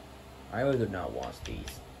 I rather not watch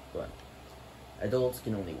these, but adults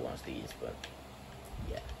can only watch these, but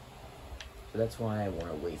yeah. So that's why I want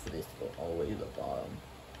to wait for this to go all the way to the bottom.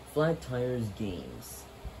 Flat Tires Games.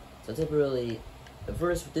 So typically,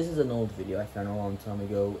 this is an old video I found a long time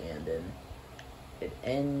ago, and then it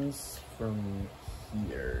ends from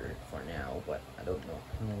here for now, but I don't know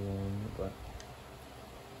how long, but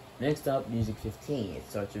next up, music 15. It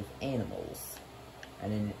starts with Animals,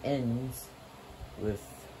 and then it ends with,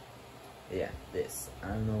 yeah, this. I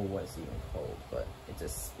don't know what it's even called, but it's a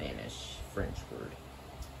Spanish French word.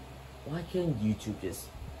 Why couldn't YouTube just,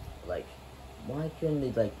 like, why couldn't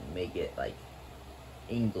they, like, make it, like,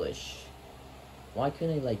 English? Why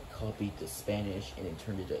couldn't they, like, copy the Spanish and then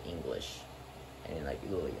turn it to English? And then, like,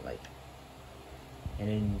 literally, like, and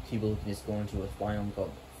then people can just go into a file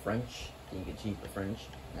called French, and you can cheat the French.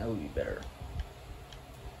 That would be better.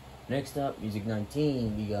 Next up, music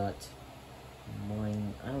 19, we got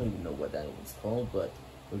mine. I don't even know what that one's called, but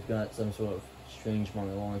we've got some sort of strange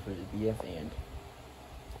monologue for the BF, and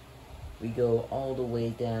we go all the way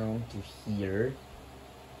down to here,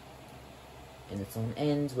 and the song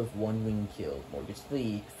ends with One Wing Kill. Mortgage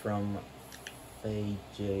League from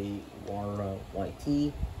FJ Wara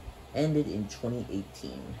YT, ended in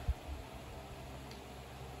 2018.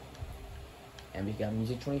 And we got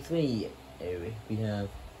music 23. We have,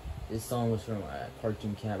 this song was from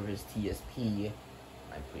Cartoon Cat vs. TSP.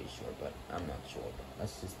 I'm pretty sure, but I'm not sure. But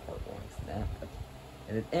that's just part 1 for that.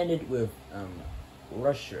 And it ended with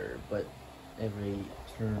Rusher, but every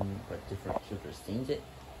term but different characters sings it.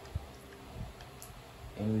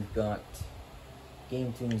 And we've got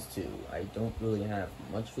Game Tunes 2. I don't really have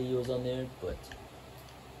much videos on there, but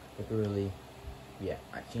really, yeah,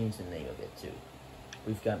 I changed the name of it too.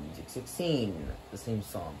 We've got music 16, the same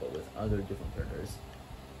song but with other different turners.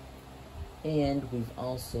 And we've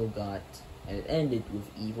also got, and it ended with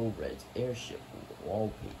Evil Red's Airship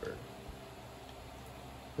wallpaper.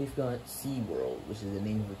 We've got SeaWorld, which is the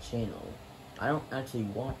name of the channel. I don't actually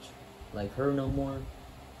watch like her no more,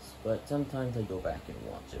 but sometimes I go back and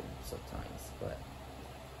watch her sometimes. But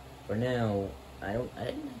for now, I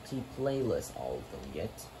didn't actually playlist all of them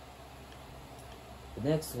yet. The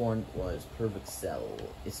next one was Perfect Cell.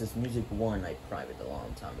 It's this Music 1 I private a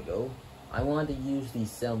long time ago. I wanted to use the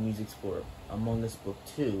Cell musics for Among Us Book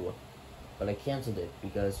 2, but I canceled it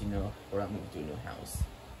because, you know, we're not moving to a new house.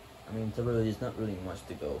 I mean, there's not really much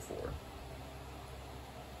to go for.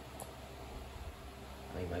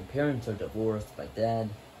 I mean, my parents are divorced. My dad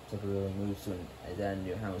temporarily moves to a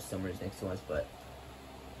new house somewhere next to us, but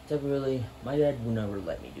temporarily, my dad would never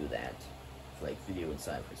let me do that. Like, video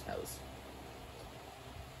inside of his house.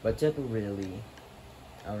 But temporarily,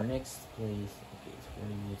 our next place,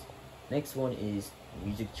 next one is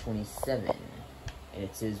Music 27, and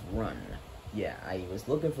it says Run. Yeah, I was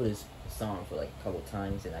looking for this song for like a couple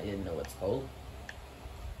times, and I didn't know what it's called.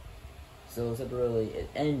 So temporarily, it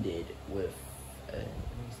ended with, it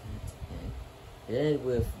ended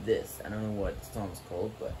with this. I don't know what the song's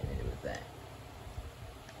called, but it ended with that.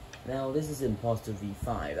 Now, this is Imposter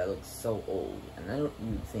V5. That looks so old, and I don't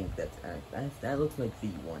even think that looks like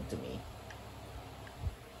V1 to me.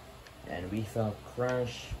 And we found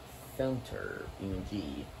Crash Filter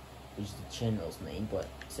BeamNG, which is the channel's name, but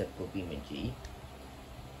except for BeamNG.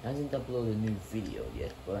 Hasn't uploaded a new video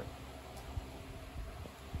yet, but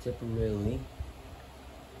temporarily,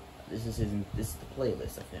 this is the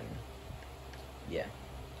playlist of him. Yeah,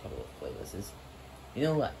 a couple of playlists. You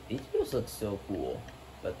know what? These videos look so cool.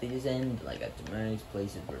 But they just end like at dramatic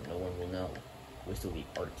places where no one will know. Will still be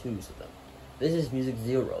part 2s of them. This is Music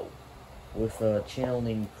 0 with a channel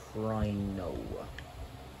named Cryno.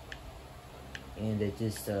 And it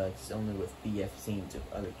just it's only with BF scenes of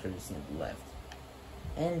other characters scenes left.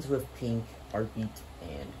 Ends with Pink, Heartbeat,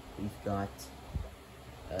 and we've got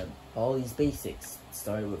all these basics. It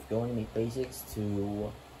started with Going to Make Basics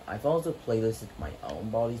to I've also playlisted my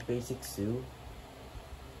own Baldi's Basics too.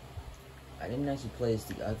 I didn't actually place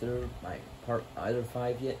the other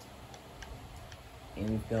 5 yet. And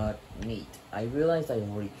we've got Meat. I realized I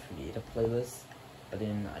already created a playlist, but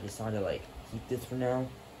then I decided to like keep this for now.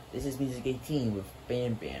 This is Music 18 with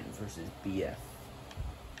Bam Bam versus BF.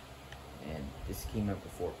 And this came out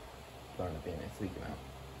before Bam Bam 3 came out.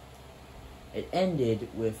 It ended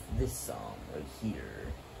with this song right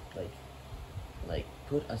here. Like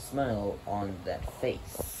put a smile on that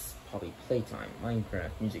face. Probably Playtime,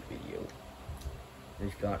 Minecraft music video.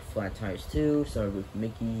 We've got Flat Tires 2, started with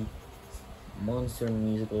Mickey, Monster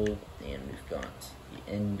Musical, and we've got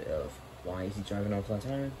the end of Why Is He Driving on a Flat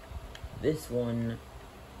Tire? This one,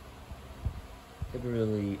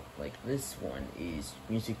 really, like this one is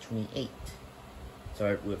Music 28.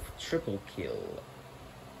 Started with Triple Kill.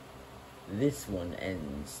 This one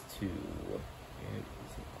ends to, where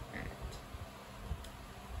is it at?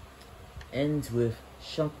 Ends with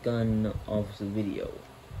Shotgun of the Video.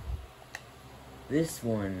 This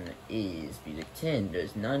one is Music 10.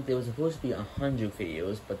 There was supposed to be 100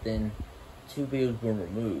 videos, but then 2 videos were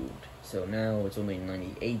removed, so now it's only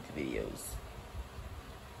 98 videos.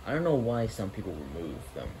 I don't know why some people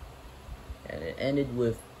removed them. And it ended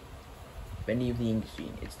with Bendy of the Ink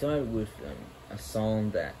Machine. It started with a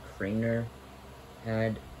song that Craner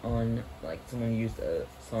had on, like someone used a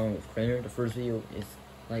song with Craner. The first video is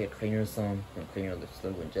like a Craner song from Craner the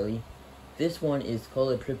Slow and Jelly. This one is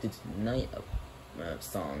called Cryptid's Night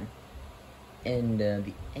song, and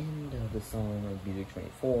the end of the song of Music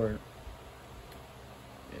 24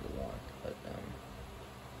 is a lot, but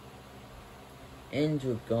ends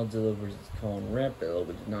with Godzilla vs. Kong rap battle,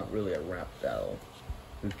 which is not really a rap battle.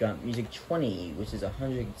 We've got Music 20, which is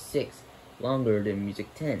 106 longer than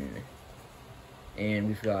Music 10, and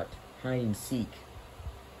we've got Hide and Seek,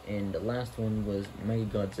 and the last one was Mega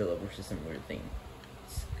Godzilla versus some weird thing.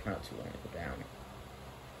 It's kind of too long to go down.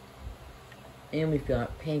 And we've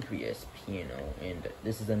got Pancreas Piano, and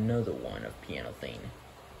this is another one of Piano Thing.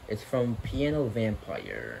 It's from Piano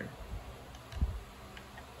Vampire.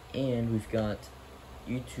 And we've got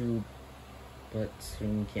YouTube, but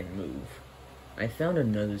Screen Can Move. I found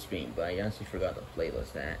another screen, but I actually forgot to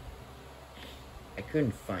playlist that. I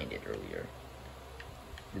couldn't find it earlier.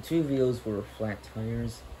 The 2 videos were Flat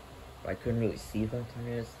Tires, but I couldn't really see Flat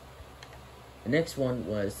Tires. The next one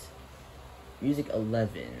was Music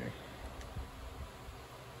 11.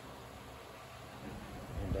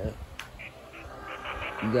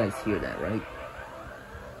 You guys hear that, right?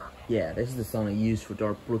 Yeah, this is the song I used for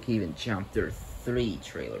Dark Brookhaven Chapter 3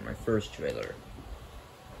 trailer, my first trailer.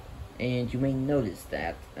 And you may notice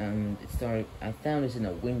that I found this in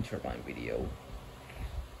a wind turbine video.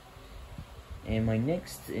 And my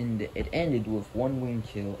next, it ended with 1 wind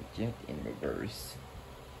kill, eject in reverse.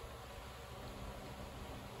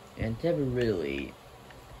 And temporarily,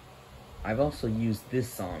 I've also used this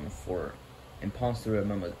song for Imposter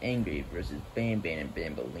Among Us Angry versus Ban Ban and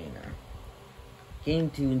Bambolina. Game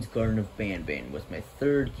Tunes Garden of Ban Ban was my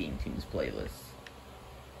third Game Tunes playlist.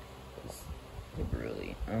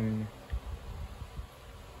 Temporarily,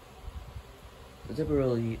 so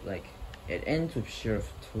temporarily, like, it ends with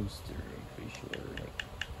Sheriff Toaster, I'm pretty sure, like,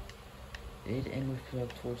 did it end with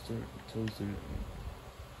Sheriff Toaster? Let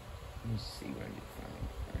me see where I can find,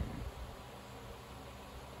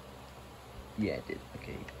 yeah, it did,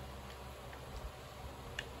 okay.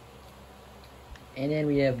 And then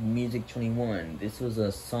we have Music 21. This was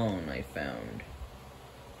a song I found.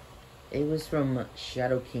 It was from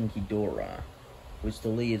Shadow King Ghidorah, which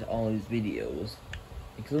deleted all his videos,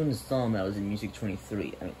 including the song that was in Music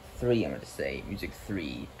 23. I mean, 3, I'm going to say. Music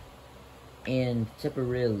 3. And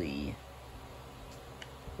temporarily,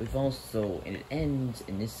 we've also, and it ends,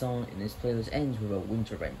 in this song, in this playlist, ends with a wind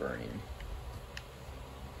turbine burning.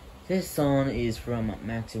 This song is from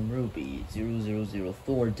Max and Ruby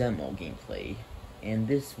 0004 demo gameplay, and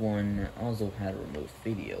this one also had a removed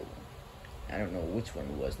video. I don't know which one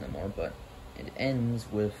it was no more, but it ends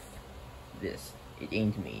with this. It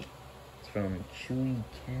Ain't Me. It's from Chewy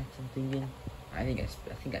Cat, I'm thinking. I think I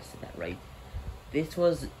said that right.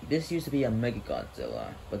 This used to be a Mega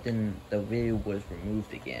Godzilla, but then the video was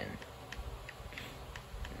removed again.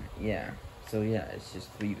 Yeah, so yeah, it's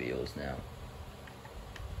just 3 videos now.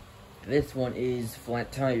 This one is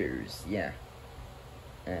Flat Tires, yeah.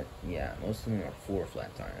 Yeah, most of them are 4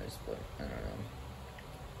 flat tires, but I don't know.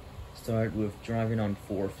 Start with driving on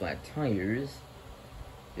 4 flat tires.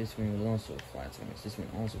 This one was also flat tires. This one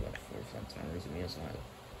also had 4 flat tires, and we also had,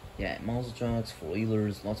 yeah, monster trucks,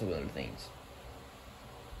 4-wheelers, lots of other things.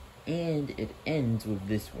 And it ends with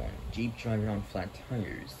this one, Jeep driving on flat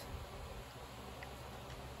tires.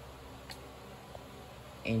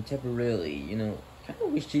 And temporarily, you know, I kind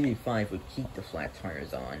of wish GTA 5 would keep the flat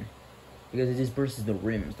tires on, because it just bursts the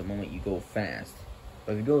rims the moment you go fast.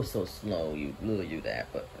 But if you go so slow, you literally do that,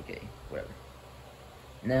 but okay, whatever.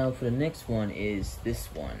 Now, for the next one is this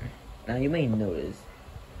one. Now, you may notice,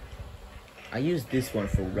 I used this one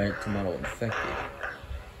for Red Tomato Infected.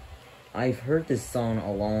 I've heard this song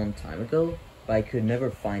a long time ago, but I could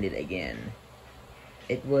never find it again.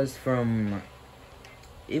 It was from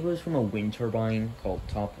a wind turbine called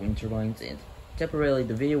Top Wind Turbines, and temporarily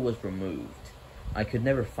the video was removed. I could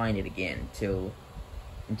never find it again until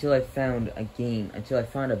I found a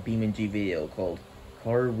BeamNG video called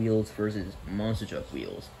Car Wheels versus Monster Truck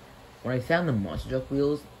Wheels. When I found the Monster Truck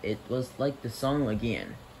Wheels, it was like the song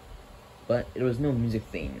again, but there was no music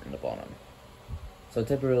theme in the bottom. So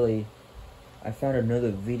temporarily, I found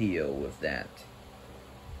another video with that.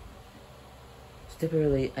 So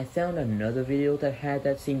temporarily, I found another video that had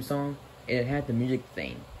that same song, and it had the music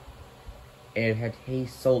theme. And it had Hey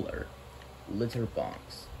Solar, Litter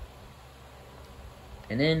Box.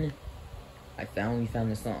 And then, I finally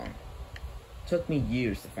found the song. It took me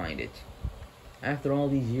years to find it. After all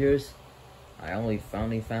these years, I only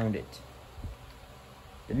finally found it.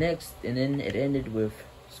 And then it ended with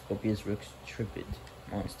Scorpius Rex Tripped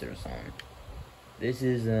Monster song. This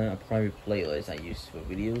is a private playlist I use for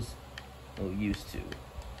videos. Oh, used to.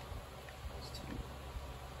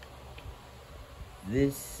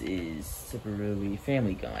 This is separately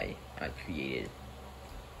Family Guy I created.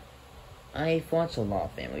 I've watched a lot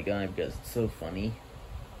of Family Guy because it's so funny.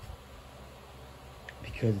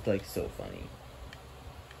 Because it's like so funny.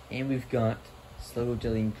 And we've got Slow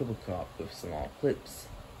Jelly and Triple Cop with small clips.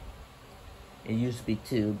 It used to be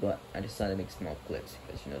 2, but I decided to make small clips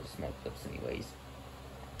because you know the small clips anyways.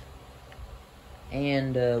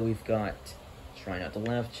 And we've got Try Not to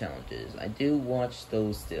Laugh challenges. I do watch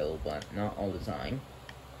those still, but not all the time.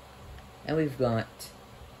 And we've got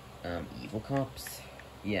Evil Cops.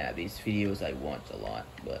 Yeah, these videos I watch a lot,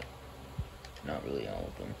 but not really all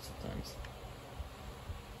of them sometimes.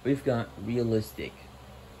 We've got Realistic.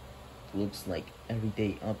 Looks like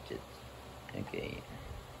Everyday Object. Okay.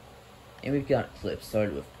 And we've got clips.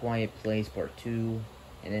 Started with Quiet Place Part 2,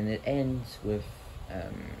 and then it ends with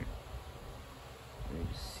let me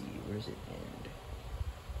see, where does it end?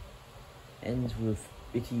 Ends with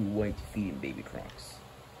Bitty White feeding baby crocs.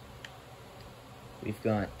 We've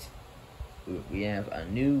got, we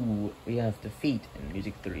have Defeat in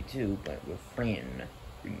Music 32, but with Fran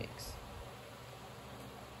remix.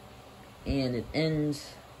 And it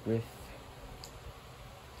ends with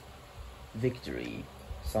Victory,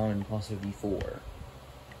 Song Imposter V4.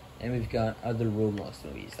 And we've got other Roblox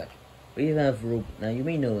movies. Like, we have now you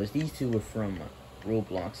may notice these two were from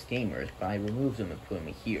Roblox Gamers, but I removed them and put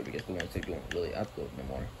them here because the ones that don't really upload no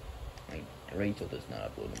more. Like, Rachel does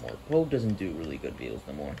not upload no more. Poe doesn't do really good videos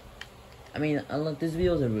no more. I mean, these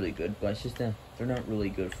videos are really good, but it's just that they're not really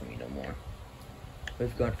good for me no more.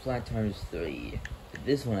 We've got Flat Tires 3.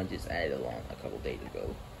 This one I just added along a couple days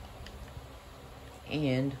ago.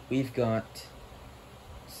 And we've got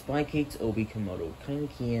Spy Cakes, Obi Komodo,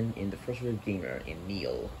 Kian, and the First Wave Gamer, and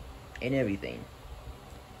Neil, and everything.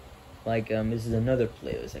 Like, this is another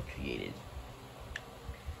playlist I created.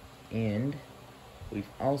 And we've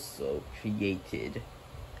also created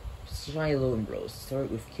Shiloh and Bros. Start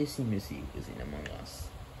with Kissy Missy was in Among Us.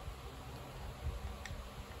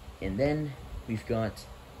 And then we've got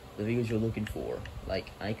the videos you're looking for.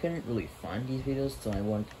 Like, I couldn't really find these videos, so I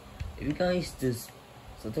want, if you guys just,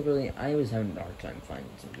 so typically I was having a hard time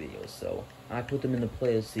finding some videos, so I put them in the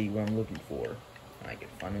playlist to see what I'm looking for, and I can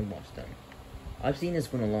finally watch them. I've seen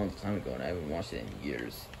this one a long time ago, and I haven't watched it in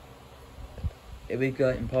years. If we've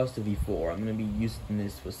got Imposter V4, I'm going to be using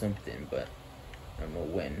this for something, but I don't know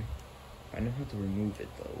when. I know how to remove it,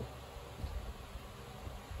 though.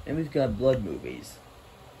 And we've got Blood Movies.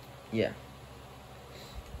 Yeah.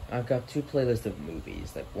 I've got two playlists of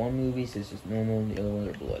movies. Like, one movie is just normal, and the other ones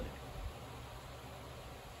are blood.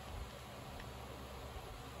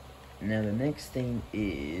 Now, the next thing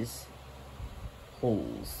is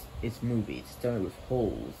Holes. It's movies. It started with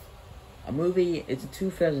Holes. A movie, it's a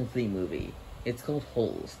 2003 movie. It's called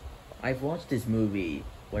Holes. I've watched this movie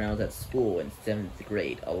when I was at school in 7th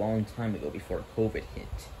grade, a long time ago before COVID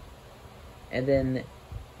hit. And then,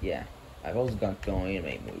 yeah, I've also got going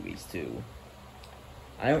anime movies too.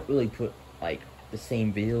 I don't really put, like, the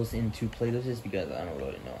same videos into playlists because I don't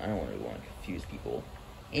really know. I don't really want to confuse people.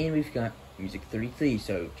 And we've got Music 33,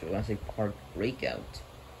 so Jurassic Park Breakout.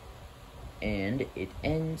 And it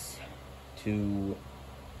ends to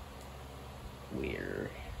where?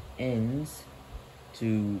 Ends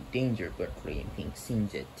to Danger, but Ray and Pink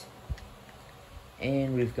sings it.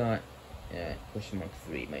 And we've got question mark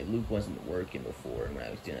 3. My loop wasn't working before when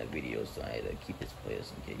I was doing that video, so I had to keep this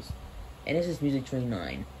playlist in case. And this is Music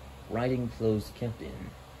 29, Riding Close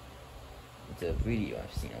Captain. It's a video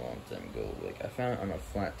I've seen a long time ago. Like, I found it on a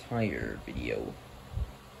Flat Tire video.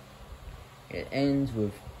 It ends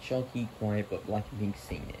with Chucky, quiet, but Black and Pink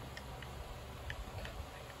sing it.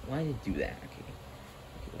 Why did it do that? Okay,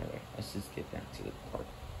 whatever. Let's just get back to the part.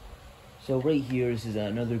 So right here, this is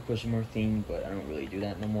another question mark thing, but I don't really do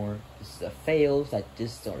that no more. This is a fails that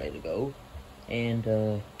just started to go.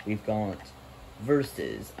 And we've got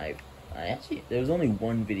verses. I actually, there was only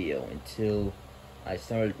one video until I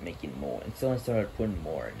started making more. Until I started putting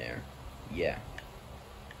more in there. Yeah.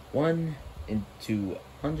 1 into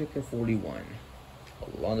 141.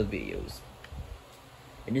 A lot of videos.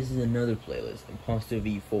 And this is another playlist, Imposter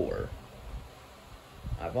V4.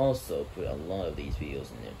 I've also put a lot of these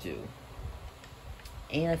videos in there too.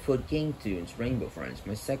 And I put Game Tunes, Rainbow Friends,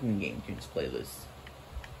 my second Game Tunes playlist.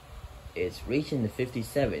 It's reaching the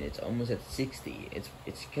 57, it's almost at 60.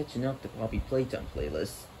 It's catching up to Poppy Playtime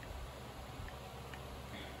playlist.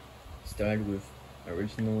 Started with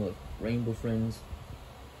original of Rainbow Friends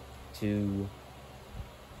to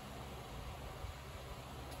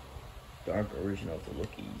dark original of the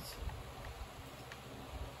Lookies.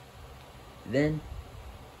 Then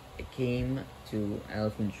it came to Out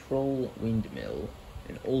of Control Windmill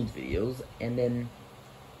and old videos, and then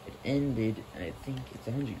it ended, and I think it's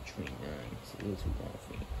 129, it's a little too long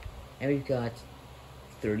for me. And we've got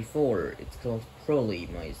 34, it's called Crowley,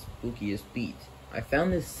 my spookiest beat. I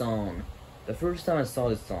found this song, the first time I saw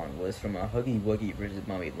this song was from a Huggy Wuggy vs.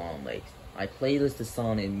 Mommy Longlegs. I playlisted the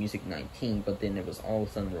song in Music 19, but then it was all of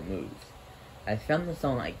a sudden removed. I found the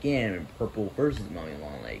song again in Purple vs. Mommy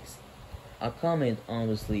Longlegs. A comment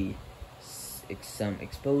honestly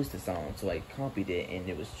exposed the song, so I copied it, and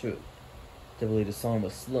it was true. Typically the song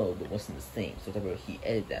was slow, but wasn't the same, so typically he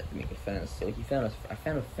edited that to make it fast. So I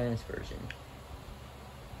found a fast version.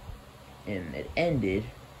 And it ended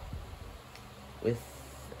with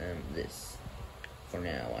this. For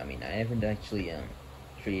now, I mean, I haven't actually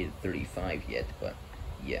created 35 yet, but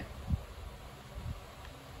yeah.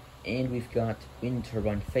 And we've got Wind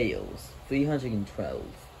Turbine Fails, 312.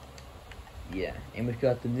 Yeah, and we've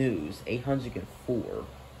got the news, 804.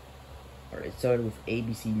 Alright, it started with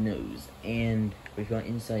ABC News, and we've got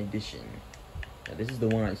Inside Edition. Now this is the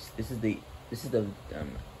one this is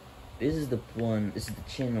the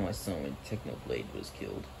channel I saw when Technoblade was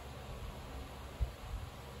killed.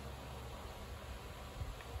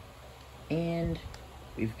 And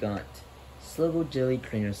we've got Slogo Jelly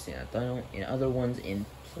Cleaner Santa and other ones in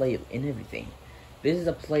everything. This is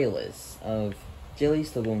a playlist of Jelly,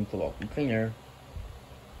 Slogo, and Cloak Cleaner,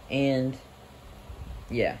 and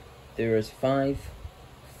yeah, there is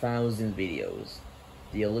 5,000 videos.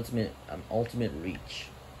 The ultimate reach.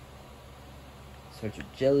 starts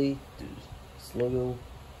with jelly, to slogo,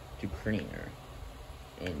 to cleaner,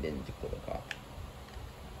 and then to Cop.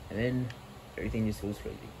 And then everything just goes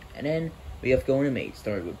crazy. And then we have Go Animate,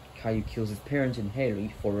 started with Caillou kills his parents and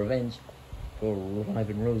Harry for revenge for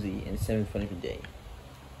reviving Rosie in 7th Funny Day.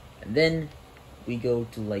 And then we go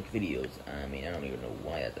to like videos. I mean, I don't even know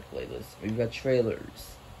why that's a playlist. We've got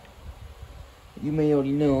trailers. You may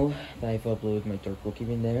already know that I've uploaded my Dark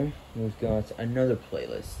Brookhaven there. We've got another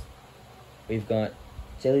playlist. We've got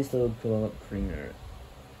Jelly's Little Co-op Cleaner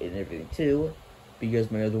and everything too,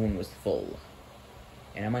 because my other one was full.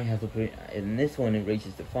 And I might have to put it, in this one it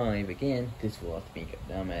reaches to 5 again. This will have to be,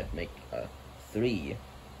 now I'm gonna have to make 3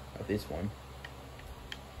 of this one.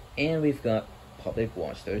 And we've got Public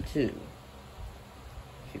Watch there too.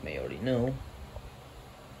 If you may already know,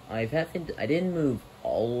 I didn't move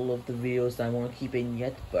all of the videos that I want to keep in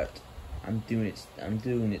yet, but I'm doing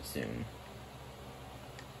it soon.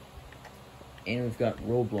 And we've got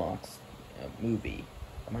Roblox movie.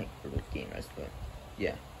 I might forget gamers, but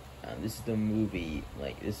yeah. This is the movie,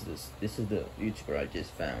 like, this is the YouTuber I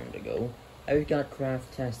just found ago. And we've got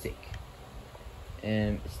Craftastic.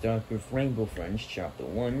 And it starts with Rainbow Friends Chapter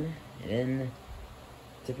 1, and then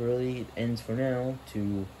temporarily it ends for now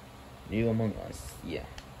to New Among Us. Yeah,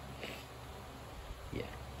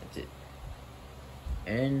 that's it.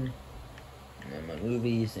 And then my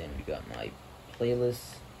movies, and we got my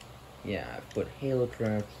playlist. Yeah, I've put Halo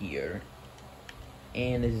Craft here.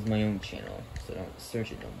 And this is my own channel, so don't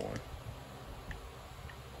search it no more.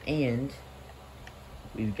 And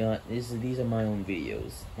we've got these are my own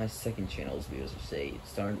videos, my second channel's videos. I say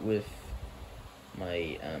start with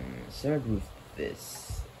my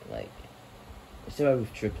this, like, I started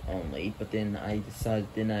with trips only, but then I decided,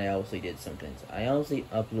 then I also did something. I also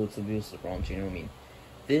upload some videos to the wrong channel. I mean,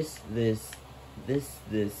 this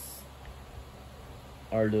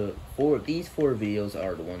are these four videos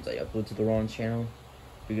are the ones I upload to the wrong channel,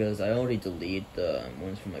 because I already deleted the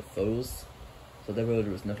ones from my photos, so there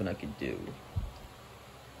was nothing I could do.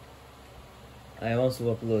 I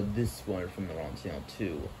also uploaded this one from the wrong channel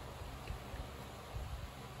too.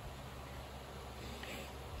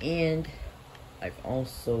 And I've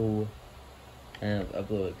also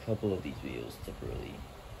uploaded a couple of these videos temporarily,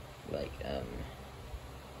 like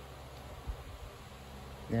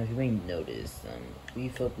now if you may notice,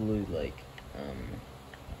 we've uploaded like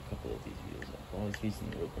a couple of these videos. I've always using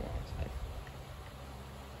Roblox.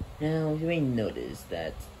 Now you may notice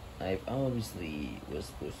that I've obviously was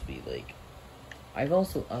supposed to be like, I've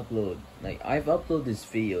also I've uploaded this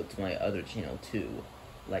video to my other channel too,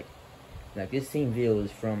 like this same video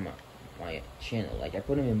is from my channel. Like, I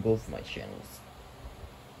put them in both of my channels.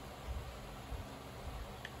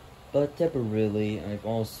 But temporarily, I've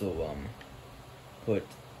also put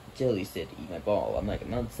Jelly said eat my ball. I'm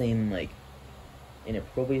not saying like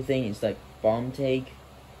inappropriate thing. It's like bomb take.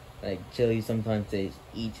 Like Jelly sometimes says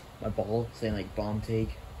eat my ball, saying like bomb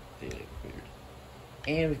take. Really weird.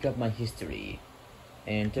 And we've got my history.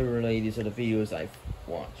 And temporarily, these are the videos I've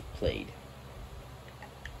played.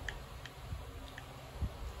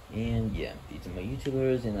 And yeah, these are my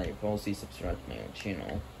YouTubers, and I also subscribe to my own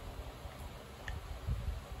channel.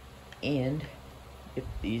 And yep,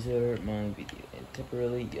 these are my videos. And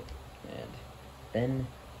temporarily, yep. And then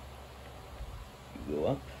you go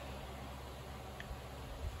up.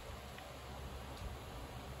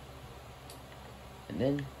 And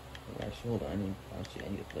then, actually, hold on. I need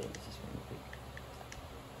to play this one real quick.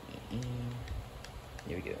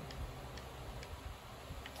 Here we go.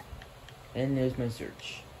 And there's my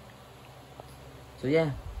search. So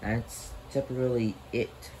yeah, that's temporarily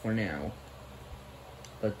it for now.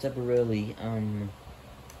 But temporarily,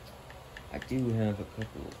 I do have a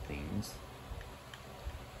couple of things.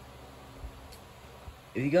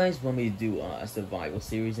 If you guys want me to do a survival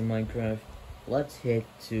series in Minecraft, let's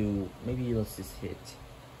just hit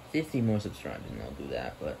 50 more subscribers and I'll do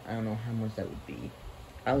that. But I don't know how much that would be.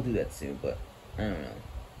 I'll do that soon, but I don't know.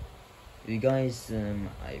 If you guys,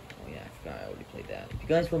 I forgot I already played that. If you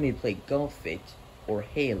guys want me to play Golf Fit or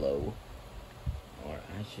Halo, or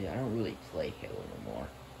actually I don't really play Halo no more,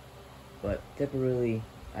 but temporarily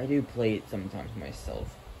I do play it sometimes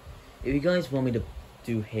myself. If you guys want me to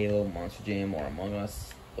do Halo, Monster Jam, or Among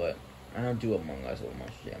Us, but I don't do Among Us or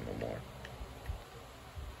Monster Jam no more.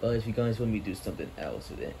 But if you guys want me to do something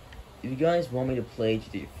else with it, if you guys want me to play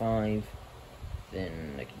GTA 5,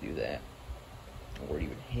 then I can do that. Or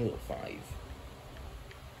even Halo 5.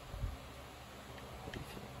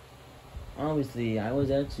 Obviously, I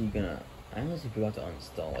honestly forgot to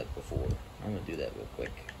uninstall it before. I'm gonna do that real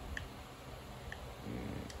quick.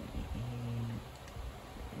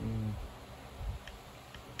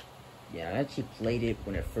 Yeah, I actually played it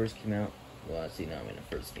when it first came out. Well, actually not when it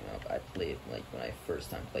first came out, but I played it like when I first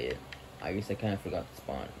time played it. I guess I kind of forgot to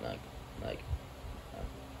spawn, like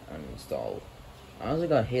uninstalled. I also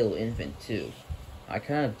got Halo Infinite too. I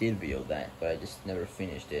kind of did video that, but I just never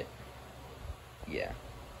finished it. Yeah.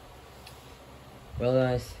 Well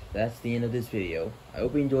guys, that's the end of this video. I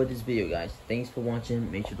hope you enjoyed this video, guys. Thanks for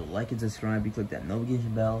watching. Make sure to like and subscribe. You click that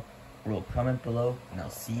notification bell or comment below, and I'll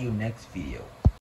see you next video.